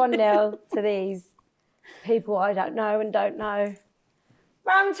 it's 1-0 to these people I don't know and don't know.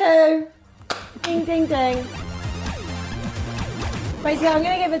 Round 2. Ding, ding, ding. Basically, I'm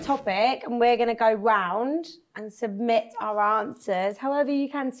going to give a topic and we're going to go round and submit our answers. However, you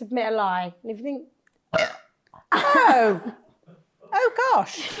can submit a lie. And if you think... Oh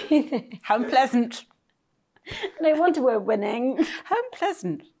gosh. How unpleasant. No wonder we're winning. How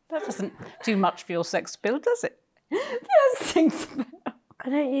unpleasant. That doesn't do much for your sex appeal, does it? Yes, I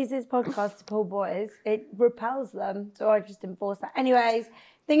don't use this podcast to pull boys. It repels them, so I just enforce that. Anyways,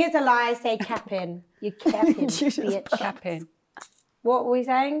 think it's a lie. I say capping. You're capping, bitch. Capping. What were we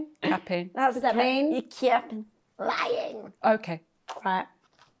saying? Capping. What does that mean? You're capping. Lying. Okay. Right.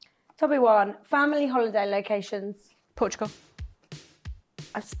 Topic 1. Family holiday locations. Portugal.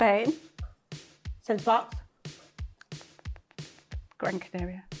 Spain. St. Barts. Gran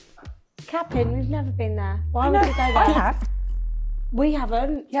Canaria. Capping. We've never been there. Why would we go there? I have. We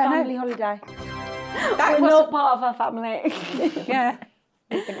haven't. Yeah, family holiday. We're not part of our family. Yeah.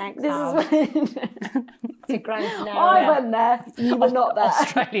 We've been This exiled is to Gran Canaria. I went there. You were not there.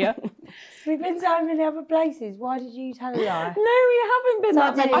 Australia. We've been so many other places. Why did you tell a lie? No, we haven't been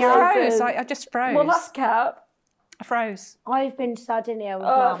that many I places. froze. I just froze. Well, that's cap. I froze. I've been to Sardinia with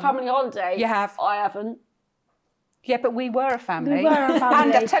Mum. Family holiday. You have. I haven't. Yeah, but we were a family. We were a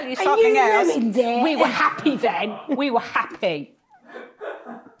family. And I'll tell you And something you else. ruined it. We were happy then. We were happy.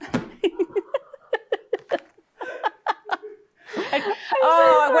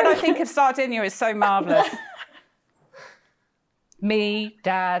 When I think of Sardinia, it's so marvellous. Me,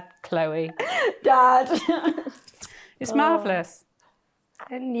 Dad, Chloe. Dad. It's marvellous.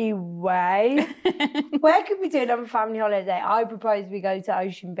 Anyway, where could we do another family holiday? I propose we go to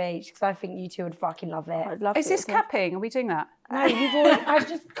Ocean Beach because I think you two would fucking love it. I'd love Is to. this capping? Are we doing that? No, you've already, I've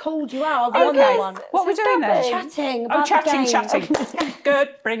just called you out. I've won that one. What are we doing then? Chatting Oh, about the game. chatting. Good,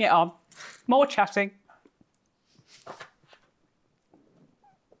 bring it on. More chatting.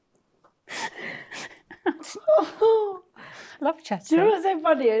 Love chatting. Do you know what's so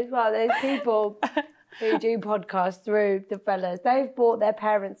funny as well? There's people who do podcasts through the fellas. They've brought their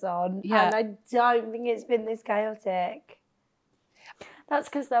parents on, Yeah. and I don't think it's been this chaotic. That's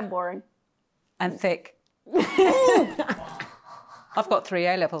because they're boring. And thick. I've got 3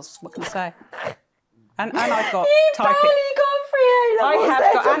 A-levels, what can I say? And I've got typing. You got 3 A-levels. I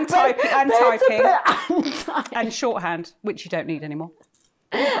have got and typing and and shorthand, which you don't need anymore.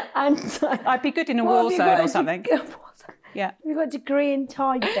 and I'd be good in a What war have you zone got or a something. Yeah. You've got a degree in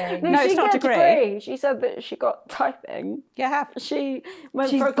typing. No, it's she not got degree. She said that she got typing. You have. She went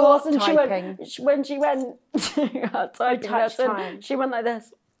She's for a got course and typing. when she went to her typing touch lesson, time. she went like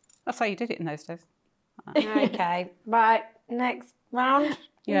this. That's how you did it in those days. Okay, right. Next round.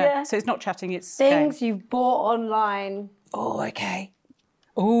 Yeah. So it's not chatting, it's Things you've bought online. Oh, okay.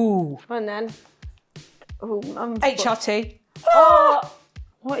 Ooh. Come on then. Oh, HRT. Oh,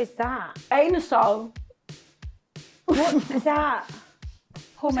 What is that? anusol. What is that?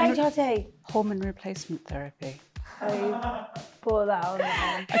 What's Hormone- HRT? Hormone replacement therapy. Oh, you bought that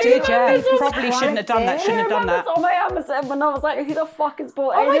online. I did, yeah. Probably shouldn't have done that. Who Shouldn't have done that. On my Amazon when I was like, who the fuck has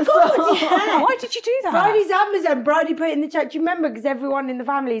bought Oh my anusol? God, yeah. Why did you do that? Bridie's Amazon. Bridie put it in the chat. Do you remember? Because everyone in the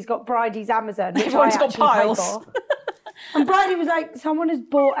family's got Bridie's Amazon. Which Everyone's I got actually pay piles. for. And Bridie was like, someone has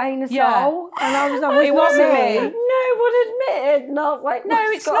bought Anusol. Yeah. And I was like, It wasn't me. No one admitted. And I was like, No,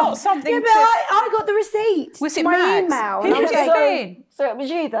 it's not something Yeah, to... but I got the receipt. Was it my Max? email. Who And I did was it like, in? So it was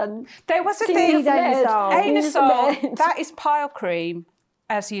you then? There was a So thing. you submitted. Anusol, that is pile cream,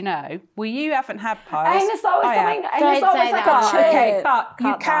 as you know. Well, you haven't had piles. Anusol is I have. something. Don't Anusol is say like that. a Okay, chip. but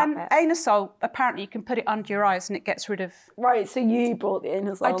you Cut can, that bit. anusol, apparently you can put it under your eyes and it gets rid of... Right, so you bought the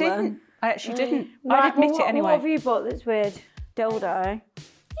Anusol. I didn't. Then. I actually didn't. Right, I'd admit well, it anyway. What have you bought that's weird? Dildo.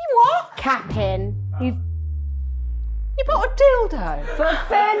 You what? Capping. You bought a dildo? For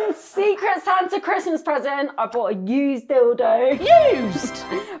Finn's secret Santa Christmas present, I bought a used dildo. Used?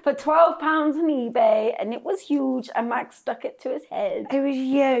 For £12 on eBay, and it was huge, and Max stuck it to his head. It was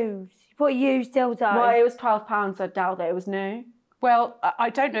used. You bought a used dildo. Well, it was £12, so I doubt that it was new. Well, I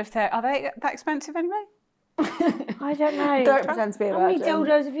don't know if are they that expensive anyway? I don't know. Don't pretend to be a How many virgin.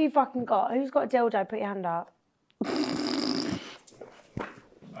 dildos have you fucking got? Who's got a dildo? Put your hand up.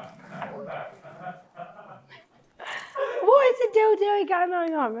 What is a dildo going on? I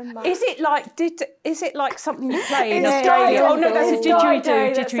can't remember. Is it like something you play in It's Australia? Oh no, that's a it's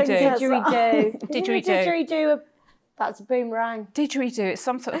didgeridoo. didgeridoo. Didgeridoo. Didgeridoo. That's a boomerang. Didgeridoo. It's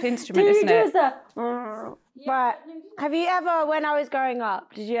some sort of instrument, isn't Didgeridoo it? is the... Right. Have you ever, when I was growing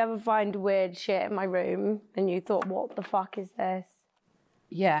up, did you ever find weird shit in my room and you thought, what the fuck is this?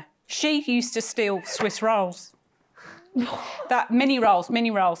 Yeah. She used to steal Swiss rolls. That mini rolls,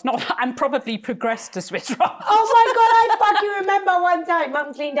 not and probably progressed to Swiss rolls. Oh my God, I fucking remember one time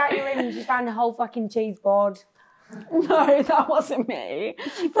Mum cleaned out your room and she found a whole fucking cheese board. No, that wasn't me.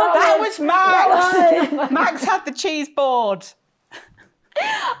 That was Max. Max had the cheese board.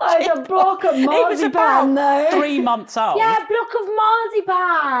 I had a block of It was about marzipan though. 3 months old. Yeah, a block of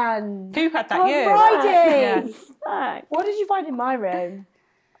marzipan. Who had that? On You. Fridays. No. What did you find in my room?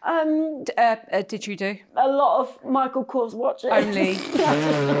 Didgeridoo. A lot of Michael Kors watches. Only.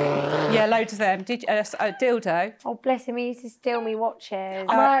 Yeah, loads of them. Dildo. Oh, bless him, he used to steal me watches.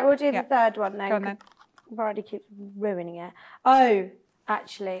 Right, we'll do yeah. the third one then. Go on then. Brady keeps ruining it. Oh,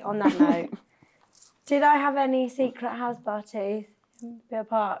 actually, on that note, did I have any secret house parties in Beer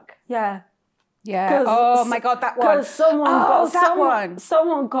Park? Yeah. Yeah. Oh my God, that one. Because someone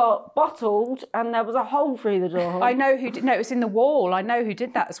one. got bottled and there was a hole through the door. I know who did. No, it was in the wall. I know who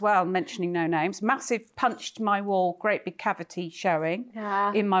did that as well. Mentioning no names. Massive punched my wall. Great big cavity showing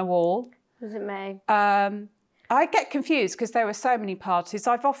in my wall. Was it me? I get confused because there were so many parties.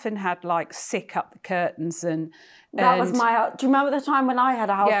 I've often had like sick up the curtains and. That was my house. Do you remember the time when I had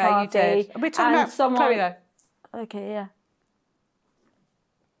a house party? Yeah, you did. We're talking about Chloe though. Okay, yeah.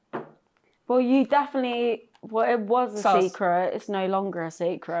 Well, you definitely. Well, it was a secret. It's no longer a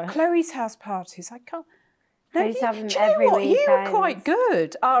secret. Chloe's house parties. I can't. No, used to have them do you know every what? You were weekend. quite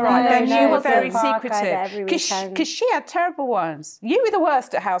good. All right, then no, you were it's very the park I had secretive. every weekend. Because she had terrible ones. You were the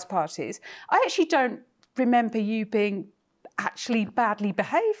worst at house parties. I actually don't remember you being actually badly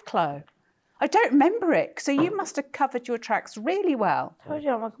behaved, Chloe. I don't remember it. So you must have covered your tracks really well. I told you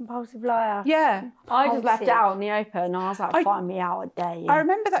I'm a compulsive liar. Yeah. I just left it out in the open and I was like, find me out a day. I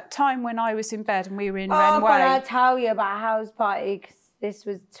remember that time when I was in bed and we were in Oh, Renway. God, I tell you about a house party because this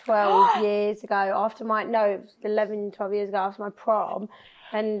was 12 years ago after my, no, it was 11, 12 years ago after my prom.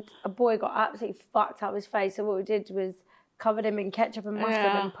 And a boy got absolutely fucked up his face. So what we did was covered him in ketchup and mustard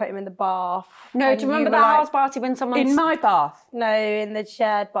and put him in the bath. No, And do you remember were that like- house party when someone... In my bath. No, in the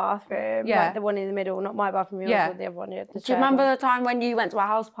shared bathroom. Yeah. Like the one in the middle, not my bathroom, yours Yeah. or the other one. The Do you remember the time when you went to a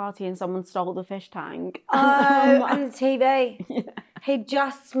house party and someone stole the fish tank? Oh, and the TV. Yeah. He'd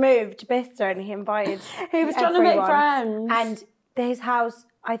just moved to Bicester and he invited He was trying to make everyone. friends. And his house,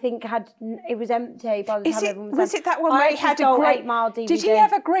 I think, it was empty by the time everyone Was it that one I where he actually had a stole great 8 Mile DVD. Did he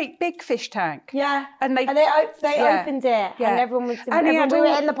have a great big fish tank? Yeah. And they they opened it Yeah. and everyone was And he had we were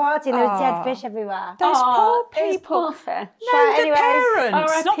all- in the party and there was dead fish everywhere. Those poor those people. poor fish. No, Right, the anyways.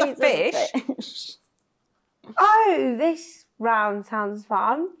 parents, not the R.I.P. to the fish. Oh, this round sounds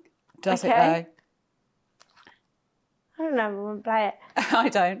fun. Does Okay. it I don't know, I want to play it. though? I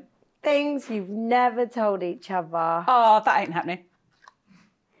don't. Things you've never told each other. Oh, that ain't happening.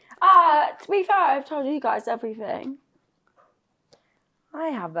 To be fair, I've told you guys everything. I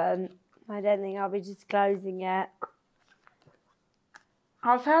haven't. I don't think I'll be disclosing it.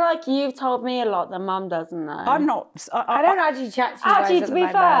 I feel like you've told me a lot that Mum doesn't know. I'm not. I don't actually chat to you Actually, guys to at be the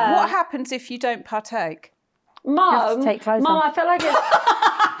moment. fair- What happens if you don't partake? You have Mum, to take clothes Mum, off. I feel like it's...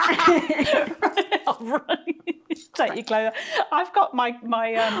 I'll run. Take your clothes off. I've got my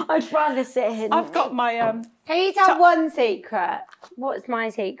I'd rather sit here. I've got my Can you tell one secret? What's my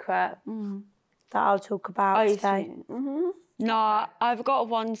secret that I'll talk about today? No, I've got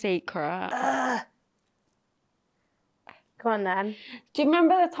one secret. Go on then. Do you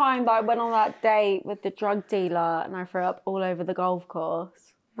remember the time that I went on that date with the drug dealer and I threw up all over the golf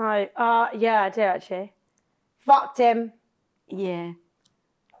course? No. Yeah, I do actually. Fucked him. Yeah.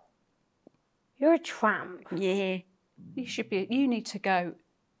 You're a tramp. Yeah. You need to go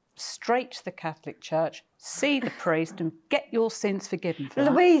straight to the Catholic Church, see the priest, and get your sins forgiven for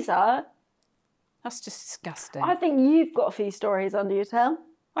that. Louisa, That's just disgusting. I think you've got a few stories under your tail.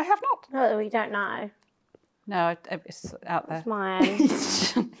 I have not. No, we don't know. No, it's out there. It's mine.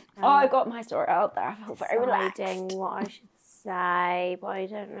 I got my story out there. I feel very relaxed. Deciding what I should say, but I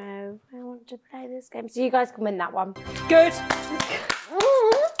don't know if I want to play this game. So you guys can win that one. Good.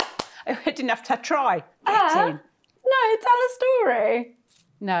 I didn't have to try. Get in. No, tell a story.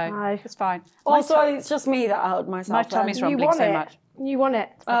 No, it's fine. Also, it's just me that held myself. My tummy's then. rumbling so much. You want it.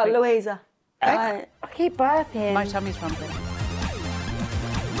 Louisa. I keep burping. My tummy's rumbling.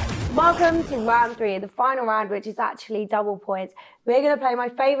 Welcome to round 3, the final round, which is actually double points. We're going to play my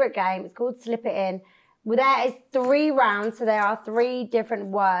favourite game. It's called Slip It In. Well, there is 3 rounds, so there are 3 different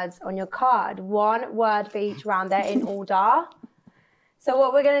words on your card. 1 word for each round. They're in order. So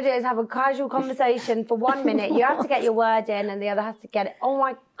what we're going to do is have a casual conversation for 1 minute. You have to get your word in, and the other has to get it. Oh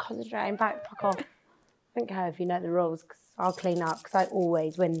my, concentrate. In fact, fuck off. I don't care if you know the rules, because I'll clean up, because I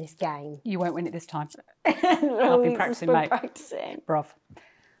always win this game. You won't win it this time. I've been practicing, mate.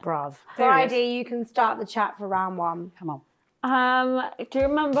 Bruv. Friday, you can start the chat for round 1. Come on. Do you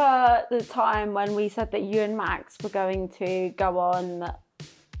remember the time when we said that you and Max were going to go on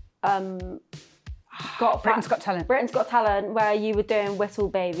Britain's Got Talent. Britain's Got Talent, where you were doing Whistle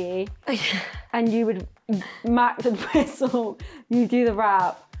Baby. And you would, Max would whistle, you do the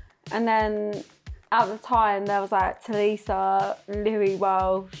rap. And then at the time there was like Talisa, Louis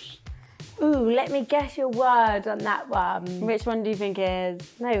Walsh. Ooh, let me guess your word on that one. Which one do you think it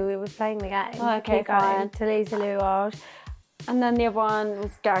is? No, we were playing the game. Oh, okay, fine. Talisa, Louis Walsh. And then the other one was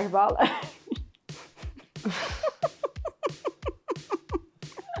Gary Barlow.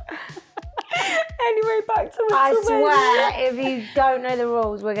 Anyway, back to Whistle I swear, Baby. if you don't know the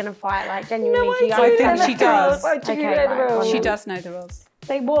rules, we're going to fight. Like, genuinely. No, I think she does. I do know the rules. She does know the rules.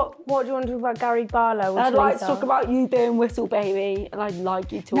 So what do you want to talk about Gary Barlow? I'd like to talk about you doing Whistle Baby, and I'd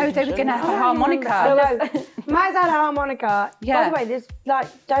like you to. No, they were going to have a harmonica. No, Max had a harmonica. Yeah. By the way, this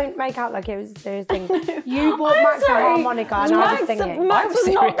don't make out like it was a serious thing. You bought Max a harmonica, and I was singing. Max was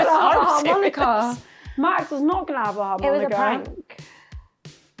not going to have a I'm harmonica. Max was not going to have a harmonica. It was a prank.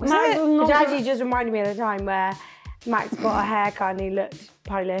 Max was not. It actually just reminded me of the time where Max got a haircut and he looked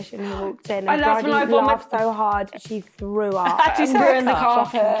Polish and he walked in and Bridie laughed so hard she threw up. And ruined the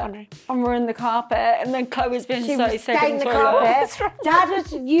carpet. And ruined the carpet. And then Chloe's been She so was sick staying in the the carpet. Dad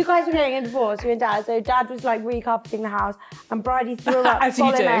was, you guys were getting a divorce, you and Dad, so Dad was like recarpeting the house and Bridie threw up As you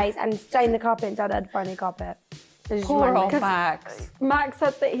do. bolognese and stained the carpet and Dad had to find the carpet. So just Poor reminded old me. Max. Max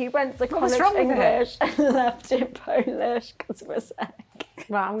said that he went to was college wrong with English and left it Polish because we're sick.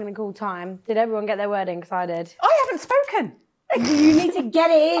 Right, I'm going to call time. Did everyone get their word in? Because I did. I haven't spoken. You need to get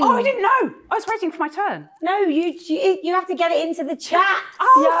it in. Oh, I didn't know. I was waiting for my turn. No, you have to get it into the chat.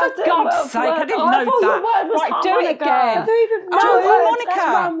 Oh, for God's sake, I didn't know I thought that. your word was Right, do it harmonica. again. Harmonica.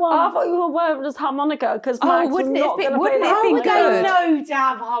 I thought your word was harmonica because Max was wouldn't it not be- going to wouldn't play it the be How would harmonica. they know to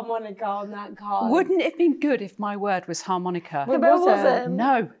have harmonica on that card? Wouldn't it have been good if my word was harmonica? But it wasn't.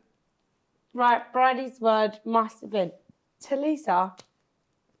 No. Right, Bridie's word must have been Talisa.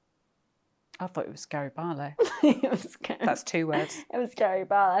 I thought it was Gary Barlow. It was Gary. That's 2 words. It was Gary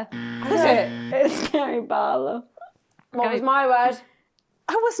Barlow. Was it? It was Gary Barlow. What was my word?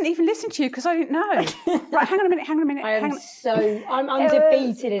 I wasn't even listening to you because I didn't know. Right, hang on a minute. I'm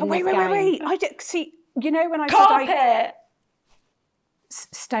undefeated in Oh, this wait. game. I did, see, you know when I Carpet. said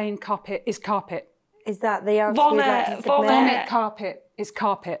stain carpet is carpet. Is that the answer? Vomit, you'd like to submit? vomit. Carpet is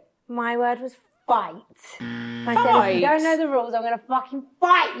carpet. My word was fight. I said, if Fight? you don't know the rules, I'm going to fucking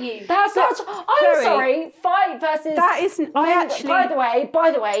fight you. That's such. Chloe, I'm sorry. Fight versus. That isn't. I actually. By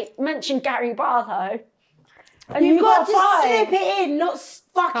the way, mention Gary Barlow. And You've got to fight. slip it in, not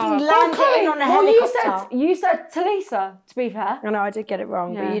fucking Oh, land it in on a helicopter. You said Talisa, to be fair. I know I did get it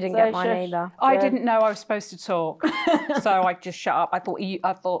wrong, but Yeah, you didn't so get mine shush. either. I didn't know I was supposed to talk, so I just shut up. I thought we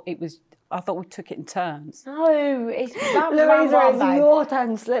took it in turns. No, it's that Louisa, it's babe. your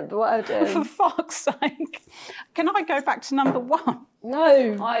turn. Slip the word For in. fuck's sake! Can I go back to number 1?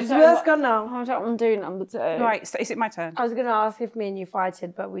 No, it's worse gone now. I don't want to do number 2. Right. So is it my turn? I was going to ask if me and you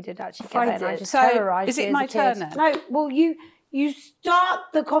fighted, but we did actually get it. And I Fighted. just So, terrorised is you it as my a kid. turn then? No, well, you start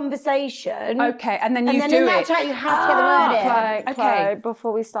the conversation. Okay, and then you then do in that it. chat you have to get the word in. Chloe, Okay.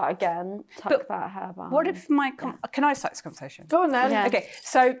 before we start again, tuck that hair behind. What if my... Can I start this conversation? Go on then. Yeah. Okay,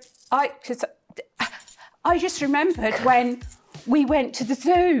 so I just remembered when we went to the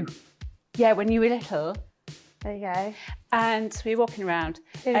zoo. Yeah, when you were little. There you go. And we were walking around.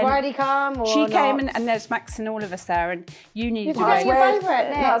 Did Bridie come or she came not? and there's Max and all of us there, and you needed to That's go. your favourite,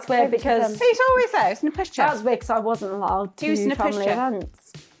 Nick. That's weird because He's always there. He's in a picture. that's weird because I wasn't allowed to He was in do a family picture.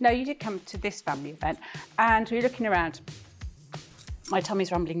 events. No, you did come to this family event, and we were looking around. My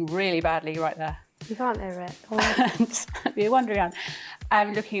tummy's rumbling really badly right there. You can't hear it. And we were wandering around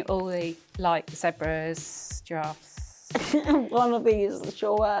and looking at all the zebras, giraffes. One of these is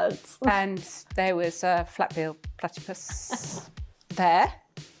your words. And there was a flat-billed platypus there.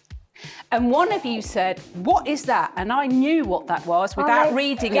 And one of you said, "What is that?" And I knew what that was without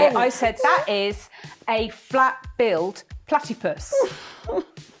reading it. I said, "That is a flat-billed platypus."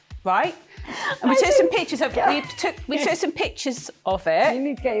 Right? And we took some pictures of it. We took some pictures of it. You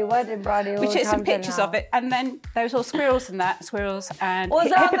need to get your word in, Bridie. We took some pictures of it, and then there was all squirrels and and Was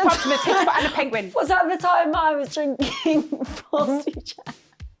that hippopotamus, and a penguin. Was that the time I was drinking Frosty Jack?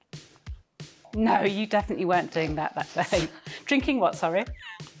 No, you definitely weren't doing that day. Drinking what, sorry?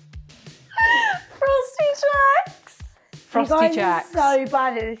 Frosty Jacks. Frosty you guys Jacks. are so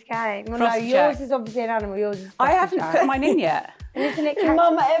bad at this game. Well, Frosty no, yours Jacks. is obviously an animal. Yours is I Frosty haven't Jacks. put mine in yet. Isn't it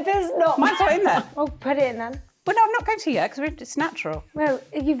Mum, if it's not Mine's not in there. Oh, put it in then. Well, no, I'm not going to yet because it's natural. Well,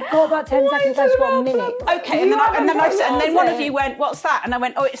 you've got about 10 seconds left, you've got a minute. Okay, and then one of you went, "What's that?" And I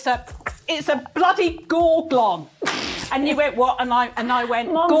went, "Oh, it's a bloody gorglon." And you went, "What?" And I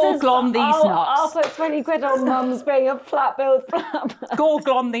went, Mum "Gorglon says, these I'll nuts." put 20 quid on Mum's being a flat-billed flap.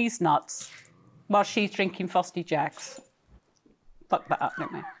 Gorglon these nuts. While she's drinking Frosty Jacks. Fuck that up,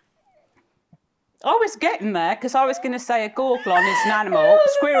 didn't we? I was getting there because I was going to say a gorglon is an animal.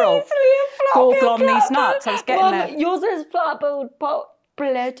 Squirrel. Gorglon these nuts. I was getting Mum, there. yours is flat-billed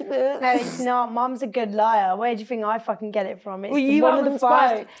platypus. No, it's not. Mum's a good liar. Where do you think I fucking get it from? It's Well, you one of haven't the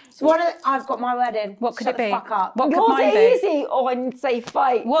first. spoke. It's one of the, I've got my word in. What could Shut it be? the fuck up. What could Yours mine is be? easy on, say,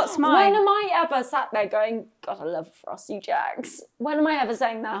 fight. What's mine? When am I ever sat there going, God, I love Frosty Jacks? When am I ever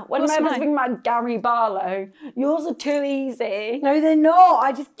saying that? When What's am I ever mine? speaking about Gary Barlow? Yours are too easy. No, they're not.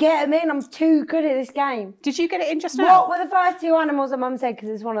 I just get them in. I'm too good at this game. Did you get it in just now? What were the first two animals that Mum said? Because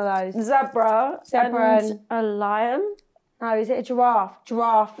it's one of those. Zebra and a lion. No, is it a giraffe?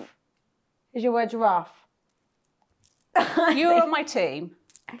 Giraffe. Is your word giraffe? You're on my team.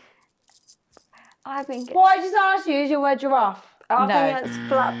 I think Well, I just asked you, is your word giraffe? I No. think it's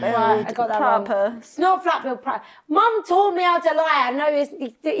flat-billed Right, I got that wrong. platypus. It's not flat-billed platypus. Mum taught me how to lie. I know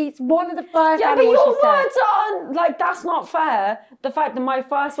it's one of the first Yeah, but animals your she said. words aren't, like, that's not fair. The fact that my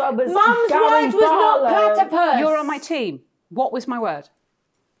first word was Mum's Gary word was not Barlow. platypus. You're on my team. What was my word?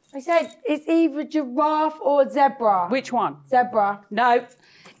 I said it's either giraffe or zebra. Which one? Zebra. No.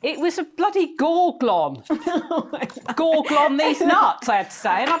 It was a bloody gorglon. Gorglon these nuts, I had to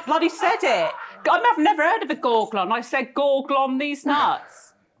say, and I bloody said it. I've never heard of a gorglon. I said gorglon these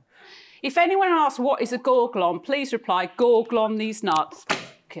nuts. If anyone asks what is a gorglon, please reply gorglon these nuts.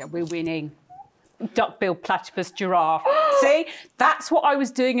 Okay, we're winning. Duck-billed platypus giraffe. See, that's what I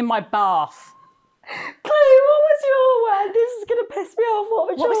was doing in my bath. Chloe, what was your word? This is going to piss me off.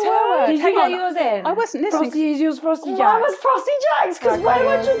 What was your word? Did you Hang get on. yours in? I wasn't listening. Frosty, is yours Frosty Mine Jacks? was Frosty Jacks, because Okay, why am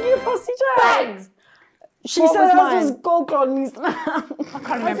I yours. drinking Frosty Jacks? She What said was that mine? was gorglons.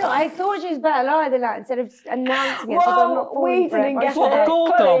 I thought she was better liar than that instead of announcing it. So I'm not Well, we falling for it, didn't but get What, it.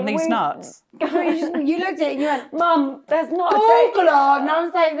 gorglon Chloe, these we- nuts? you looked at it and you went, Mum, there's not a date. Gorglon. And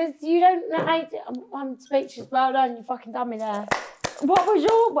I'm saying this. You don't know how to. I'm speechless. Well done. You fucking done me there. What was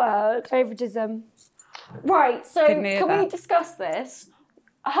your word? Favoritism. Right, so Didn't hear can we that. discuss this?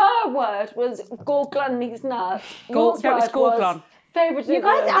 Her word was gorglon these nuts. Yours no, it's word gorglon. was favoritism. You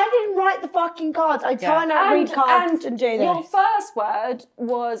guys, I didn't write the fucking cards. I try not to read cards and do Your this. first word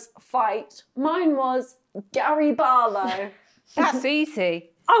was fight. Mine was Gary Barlow. That's easy.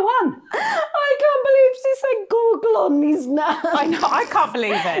 I won. I can't believe she said gorglon these nuts. I know. I can't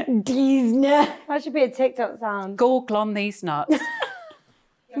believe it. These nuts. That should be a TikTok sound. Gorglon these nuts.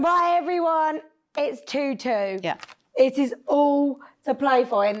 Right, everyone. It's 2-2. Yeah. It is all to play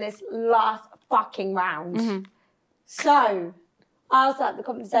for in this last fucking round. So, I'll start the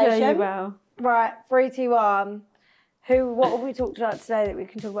conversation. Yeah, you will. Right, 3, 2, 1. What have we talked about today that we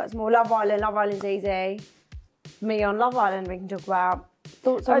can talk about some more? Love Island. Love Island's easy. Me on Love Island we can talk about.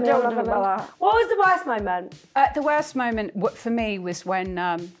 Thoughts on I me don't on want to Love talk Island? about that. What was the worst moment? The worst moment for me was when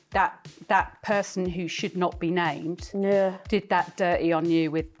that person who should not be named did that dirty on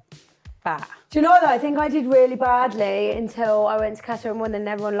you with that. Do you know though, I think I did really badly until I went to Casa Amor and then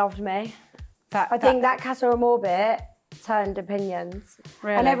everyone loved me. I think that Casa Amor bit turned opinions.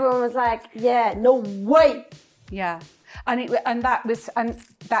 Really? And everyone was like, yeah, no way. Yeah. And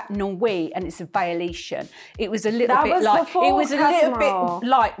that Norway, and it's a violation. It was a little That bit was like before it was a little Casimir. bit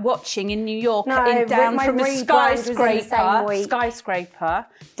like watching in New York No, down my from a Reed Grind was in the same week. skyscraper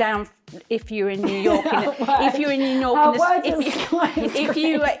down. If you're in New York, if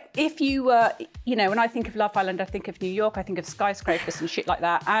you you know, when I think of Love Island, I think of New York. I think of skyscrapers and shit like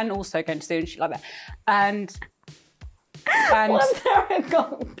that, and also going to zoo and shit like that, and Was there a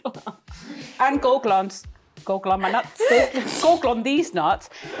Gorglon? And Gorglons. Gorglon my nuts. Gorglon these nuts.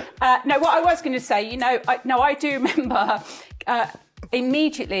 No, what I was going to say, you know, I do remember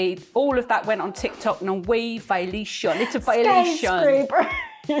immediately all of that went on TikTok. Violation. It's a violation.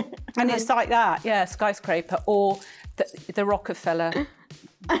 And it's like that, yeah, skyscraper or the Rockefeller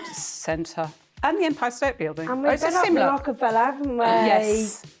Centre and the Empire State Building. And we've been up to Rockefeller, haven't we?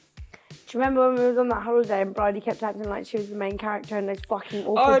 Yes. Do you remember when we was on that holiday and Bridie kept acting like she was the main character in those fucking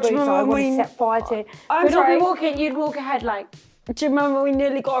awful boots that I wanted to set fire to? We'd all be walking, you'd walk ahead like... Do you remember we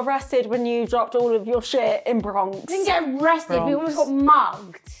nearly got arrested when you dropped all of your shit in Bronx? We didn't get arrested, we almost got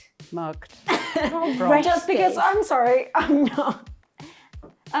mugged. Just because, I'm sorry, I'm not...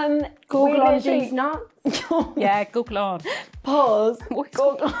 Google on these nuts. Yeah, Google on. Pause.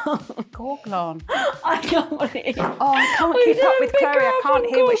 Google on. I can't believe. Oh, I can't keep up with Chloe. I can't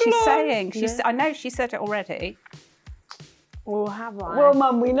hear what she's saying. I know she said it already. Or have I? Well,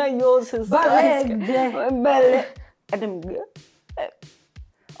 Mum, we know yours is. I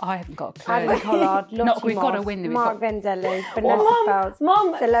haven't got a clue. Andy Collard, Lottie We've got to Moss, win. Mark Venzelli, Vanessa Feltz.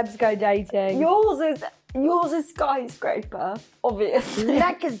 Mum, celebs go dating. Yours is skyscraper, obviously.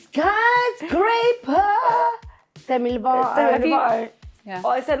 Like a skyscraper. Demi Lovato. Yeah. Oh,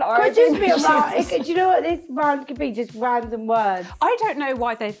 I said could just be around. Do you know what this round could be? Just random words. I don't know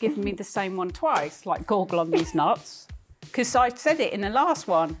why they've given me the same one twice, like Gorgle on these nuts, because I said it in the last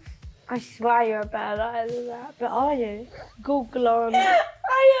one. I swear you're a better liar than that, but are you? Google on. I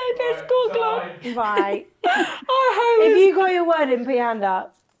hope it's Google on. Right. I hope if you got your word in, put your hand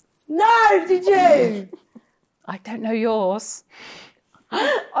up. No, did you? I don't know yours.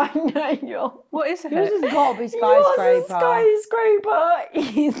 I know yours. What is it? Yours has got to be skyscraper. Yours is skyscraper,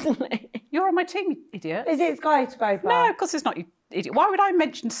 easily. You're on my team, you idiot. Is it skyscraper? No, of course it's not, you idiot. Why would I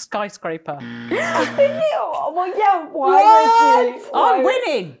mention skyscraper? Well, yeah, why would you? I'm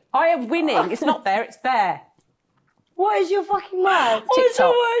winning. I am winning. It's not there, it's there. What is your fucking word?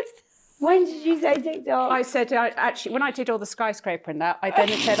 TikTok. When did you say TikTok? I said, actually, when I did all the skyscraper and that, I then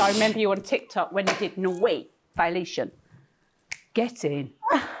said, I remember you on TikTok when you did Norway violation. Get in.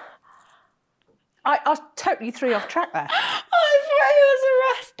 I totally threw you off track there. I swear he was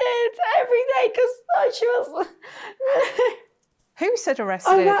arrested every day because she was... Who said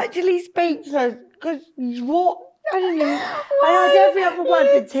arrested? I'm actually speechless because what? I don't know. I definitely have a word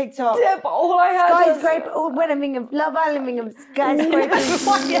for TikTok. Yeah, but all I had skyscraper. Oh, when I'm thinking of Love Island, I'm skyscraper.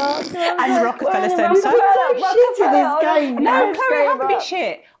 And Rockefeller Centre. I'm so shit at this game. No, Chloe, have to be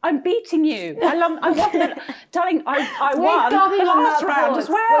shit. I'm beating you. Darling, I won the last round as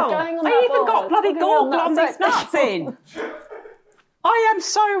well. I even got bloody Gorgle on these nuts in. I am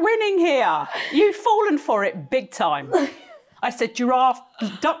so winning here. You've fallen for it big time. I said giraffe,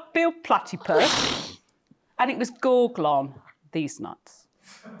 duck-billed platypus, and it was Gorglon, these nuts.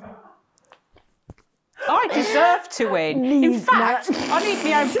 I deserve to win. In fact, I need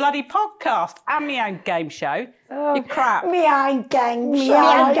my own bloody podcast and my own game show. You crap. My own game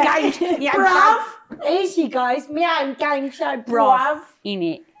show. Bruv. Here she goes. My own game show, bruv. In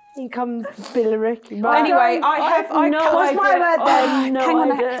it. Here comes Billerick. Anyway, I what's my word then? Hang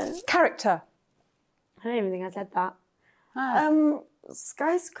on. Character. I don't even think I said that.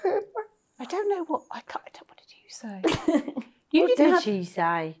 Skyscraper? I don't know what... What did you say? What did she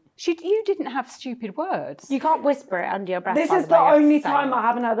say? You didn't have stupid words. You can't whisper it under your breath. This is the only time I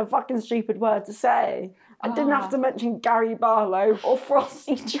haven't had a fucking stupid word to say. I didn't have to mention Gary Barlow or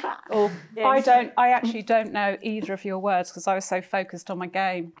Frosty Jack. I actually don't know either of your words because I was so focused on my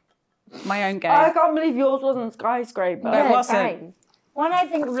game. My own game. I can't believe yours wasn't skyscraper. No, it wasn't. When I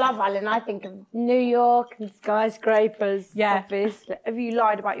think of Love Island, I think of New York and skyscrapers. Yeah. Obviously. Have you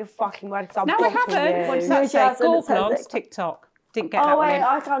lied about your fucking word? No, I haven't. What does that say? Gorglon's TikTok. Didn't get that one in.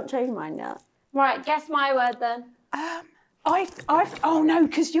 I can't change mine yet. Right, guess my word then. Oh no,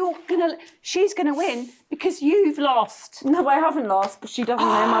 because she's gonna win because you've lost. No, I haven't lost, but she doesn't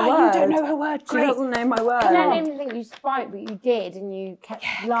know my word. You don't know her word. She doesn't know my word. I don't even think you spoke, but you did, and you kept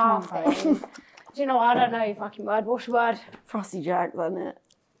laughing. Do you know what? I don't know your fucking word. What's your word? Frosty Jack, isn't it?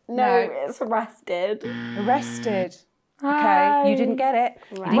 No, it's arrested. Arrested. Okay, you didn't get it.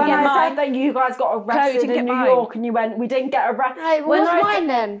 Right. When I said that you guys got arrested in New York and you went, we didn't get arrested. Hey, what's mine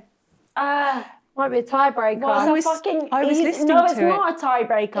then? Might be a tiebreaker. I was listening no, it's to not a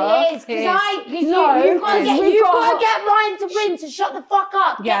tiebreaker. It is, because you've got to get mine to win, so shut the fuck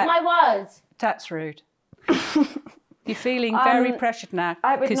up. Yeah. Get my words. That's rude. You're feeling very pressured now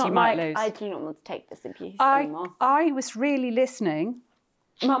because you might lose. I do not want to take this abuse anymore. I was really listening.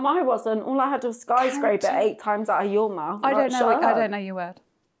 Mum, I wasn't. All I had was skyscraper 8 times out of your mouth. I don't know your word.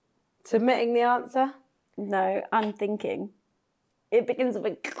 Submitting the answer? No, I'm thinking. It begins with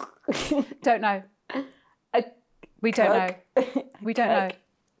a... Don't know. We don't know. We don't know.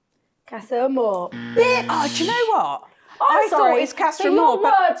 Casa Amor. Bitch! Oh, do you know what? I thought it's Casa Amor, Your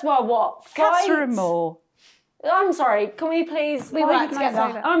but words were what? Casa Amor. I'm sorry, can we please... We work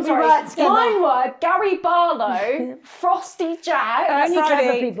together. I'm sorry. Mine were Gary Barlow, Frosty Jack... Only clever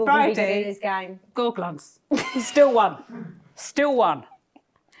Friday, people can be good in this game. Gorglons. Still won. Still won.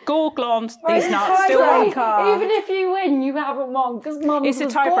 Gorglons, these nuts, still won. Even if you win, you haven't won, because Mum was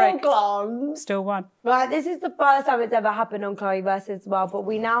Gorglons. Still won. Right, this is the first time it's ever happened on Chloe versus Wild, but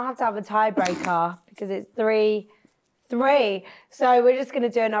we now have to have a tiebreaker because it's 3-3. So we're just going to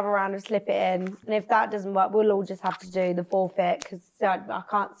do another round of slip it in. And if that doesn't work, we'll all just have to do the forfeit because I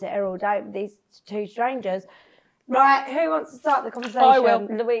can't sit here all day with these two strangers. Right, who wants to start the conversation? I will.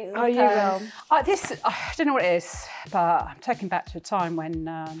 Louise. Oh, you will. I don't know what it is, but I'm taking back to a time when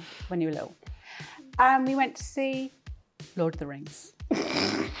you were little. And we went to see Lord of the Rings.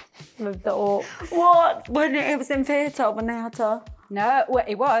 With the orcs. What? When it was in theatre, when they had to... No, well,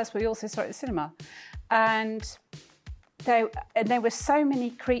 it was. We also saw it at the cinema. And there were so many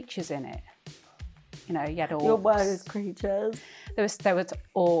creatures in it. You know, you had orcs. Your word is creatures. There was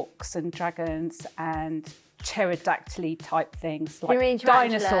orcs and dragons and pterodactyl type things like You mean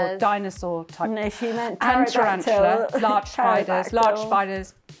dinosaur type. No, she meant and pterodactyl. tarantula, large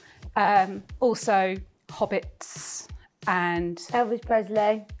spiders. Also hobbits and Elvis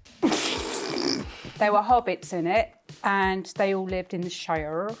Presley. there were hobbits in it, and they all lived in the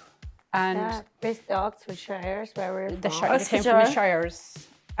Shire. And Bristol, Oxfordshire, where we're the from. Shire, they came from the Shires,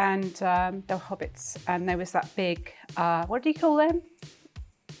 and they were hobbits. And there was that big, what do you call them?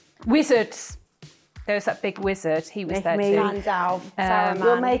 Wizards. There was that big wizard. He was there too. Gandalf, Saruman.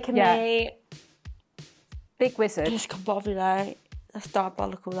 You're making me... Big wizard. Discombobulate. That's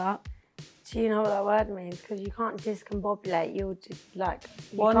diabolical, that. Do you know what that word means? Because you can't discombobulate. You'll just like...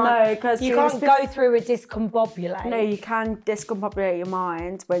 no, because you can't go through a discombobulate. No, you can discombobulate your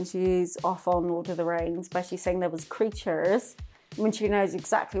mind when she's off on Lord of the Rings, but she's saying there was creatures when she knows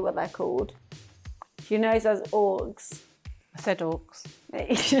exactly what they're called. She knows as orcs. I said orcs.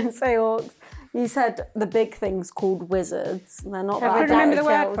 You shouldn't say orcs. You said the big things called wizards. They're not I couldn't remember the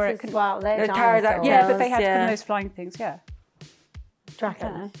word for it. Well, they're pterodactyls. Yeah, but they had those flying things, yeah.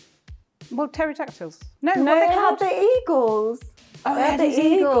 Dragons. Well, pterodactyls. No, No, they had the eagles. Oh, they had the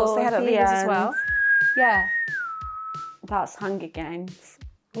eagles. They had at the the eagles as end. well. Yeah. That's Hunger Games.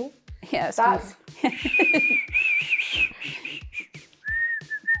 Yeah, That's...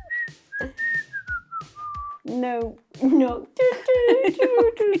 No.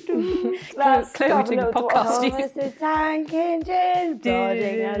 That's Chloe doing a podcast. Thomas the Tank Engine,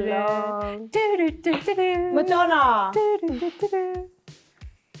 plodding along. Madonna.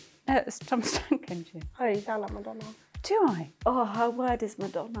 It's Thomas Tank Engine. Oh, you sound like Madonna. Do I? Oh, her word is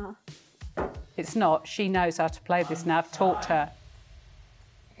Madonna. It's not. She knows how to play this now. I've taught her.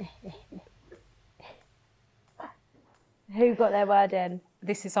 Who got their word in?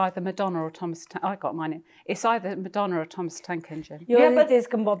 This is either Madonna or Thomas Tank. I got mine in. It's either Madonna or Thomas Tank Engine. Yours is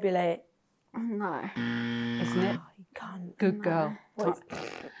discombobulate. No. Isn't it? You can't. Good girl.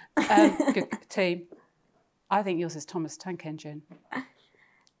 Good team. I think yours is Thomas Tank Engine.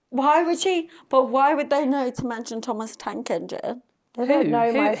 Why would they know to mention Thomas Tank Engine? They don't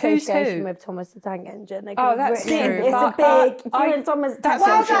know my Who's association who? with Thomas the Tank Engine. They Oh, could have that's written true. it. It's a big... If I- you're in Thomas Tank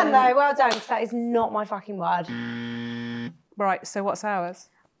Well Engine... done, though. Well done, because that is not my fucking word. Right, so what's ours?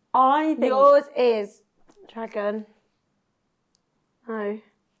 I think... Yours is dragon. No.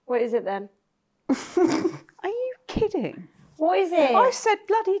 What is it then? Are you kidding? What is it? I said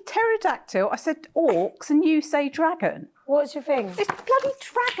bloody pterodactyl. I said orcs, and you say dragon. What's your thing? It's bloody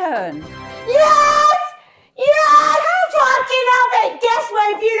dragon. Yes! Yes! Fucking have it! Guess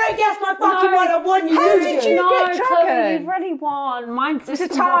what? If you don't guess my fucking one, I won you. How did you No, get Chloe, dragon? you've already won. Mine's It's a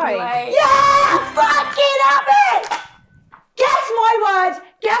tie. Yeah! Fucking have it! Guess my word!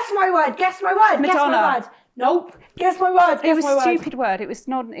 Guess my word! Guess my word! Guess Madonna. my word! Nope. Guess my word! It Guess was my a word! stupid word. It was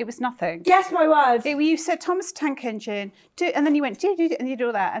not. It was nothing. Guess my word! You said Thomas Tank Engine, and then you went and you did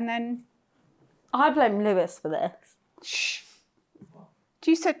all that, and then I blame Lewis for this. shh.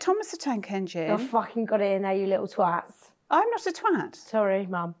 You said Thomas the Tank Engine. I fucking got it in there, you little twats. I'm not a twat. Sorry,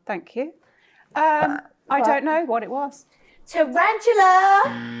 Mum. Thank you. I don't know what it was. Tarantula.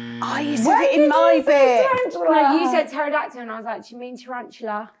 Oh, you said it in my bit. No, you said pterodactyl, and I was like, do you mean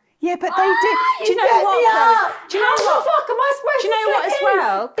tarantula? Yeah, but they did. Do you know what? Chloe? Do you know what? How the fuck am I supposed Do you know what as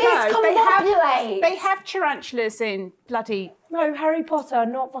well? Discombobulate. They have tarantulas in bloody. No, Harry Potter,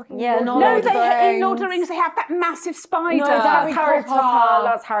 not fucking. Yeah, Lord not of No, the Lord of the they in Rings. Lord of the Rings they have that massive spider. No, that's Harry Potter.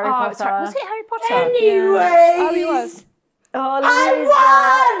 That's Harry Oh, Potter. it's right. Was it Harry Potter? Anyways. Oh, he was. I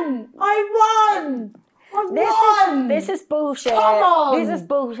won! This is bullshit. Come on. This is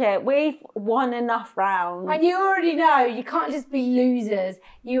bullshit. We've won enough rounds. And you already know you can't just be losers.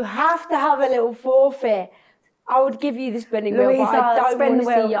 You have to have a little forfeit. I would give you the spinning wheel, but I don't spin want the to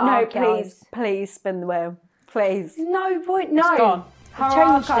wheel. see your No, archives. please spin the wheel. Please. No point. No. It's gone. Her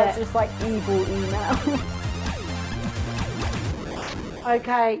Changed archives it. is like evil email.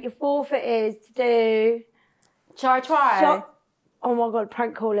 Okay, your forfeit is to do. Shall I try? Oh my god,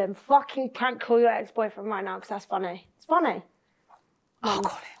 prank call him. Fucking prank call your ex-boyfriend right now because that's funny. It's funny. I'll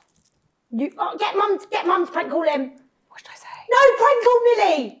call him. Get mum to prank call him. What should I say? No, prank call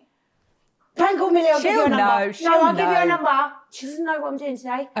Millie. Prank call Millie. I'll give you a number. She'll I'll give you a know. number. She doesn't know what I'm doing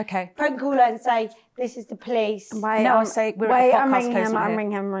today. Okay. Prank call her and say, "This is the police." Wait, No, I'll say we're at the I'm podcast, ringing Chloe's him. not I'm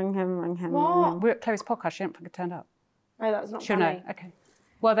here. ringing him. What? We're at Chloe's podcast. She hasn't fucking turned up. No, that's not She'll funny. know. Okay.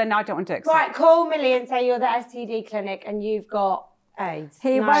 Well, then I don't want to do it. Right, call Millie and say you're the STD clinic and you've got AIDS.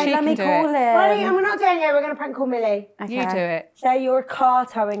 He No. won't She let me can do call it. him. Ronnie, and we're not doing it. We're going to prank call Millie. You do it. Say you're a car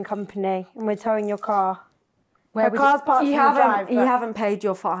towing company and we're towing your car. Where Her would car's parked You in the drive. you haven't paid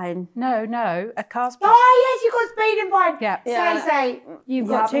your fine. No, a car's parked. Oh, yes, you got speeding fine. Yeah. Say you've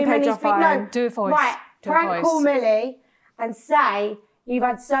You got haven't too paid many your speed. fine. No, Do a voice. Right, Do a prank voice. call Millie and say you've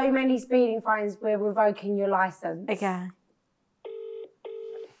had so many speeding fines, we're revoking your license. Okay.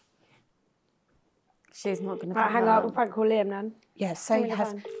 She's not going to Right, hang up. We'll prank call Liam then. Yeah, say Give me you the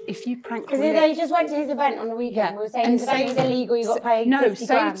have. phone. If you prank Because call they just went to his event on the weekend. Yeah. We were saying And his event was illegal, you got to pay No, 50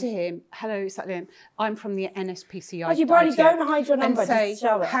 say grand. to him, hello, is that Liam? I'm from the NSPCI. Oh, you probably ITO. don't hide your number, And say, just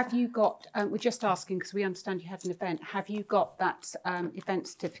show it. have you got, we're just asking because we understand you had an event, have you got that event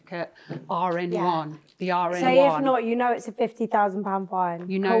certificate RN1, the RN1? Say if not, you know it's a £50,000 fine.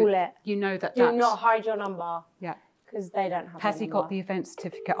 you know, Call it. You know that Do that's... not hide your number Yeah. because they don't have Has he your got number. the event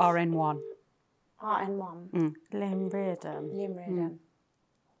certificate RN1? RN1. Liam Reardon. Liam Reardon.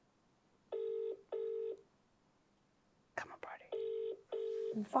 Come on, Brody.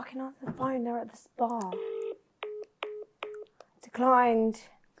 And fucking answer the phone, they're at the spa. Declined.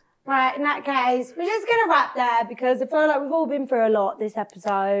 Right, in that case, we're just going to wrap there because I feel like we've all been through a lot this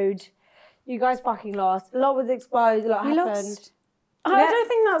episode. You guys fucking lost. A lot was exposed, a lot happened. I don't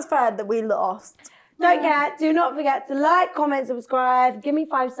think that's fair that we lost. Do not forget to like, comment, subscribe. Give me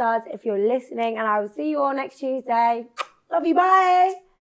 5 stars if you're listening, and I will see you all next Tuesday. Love you, bye.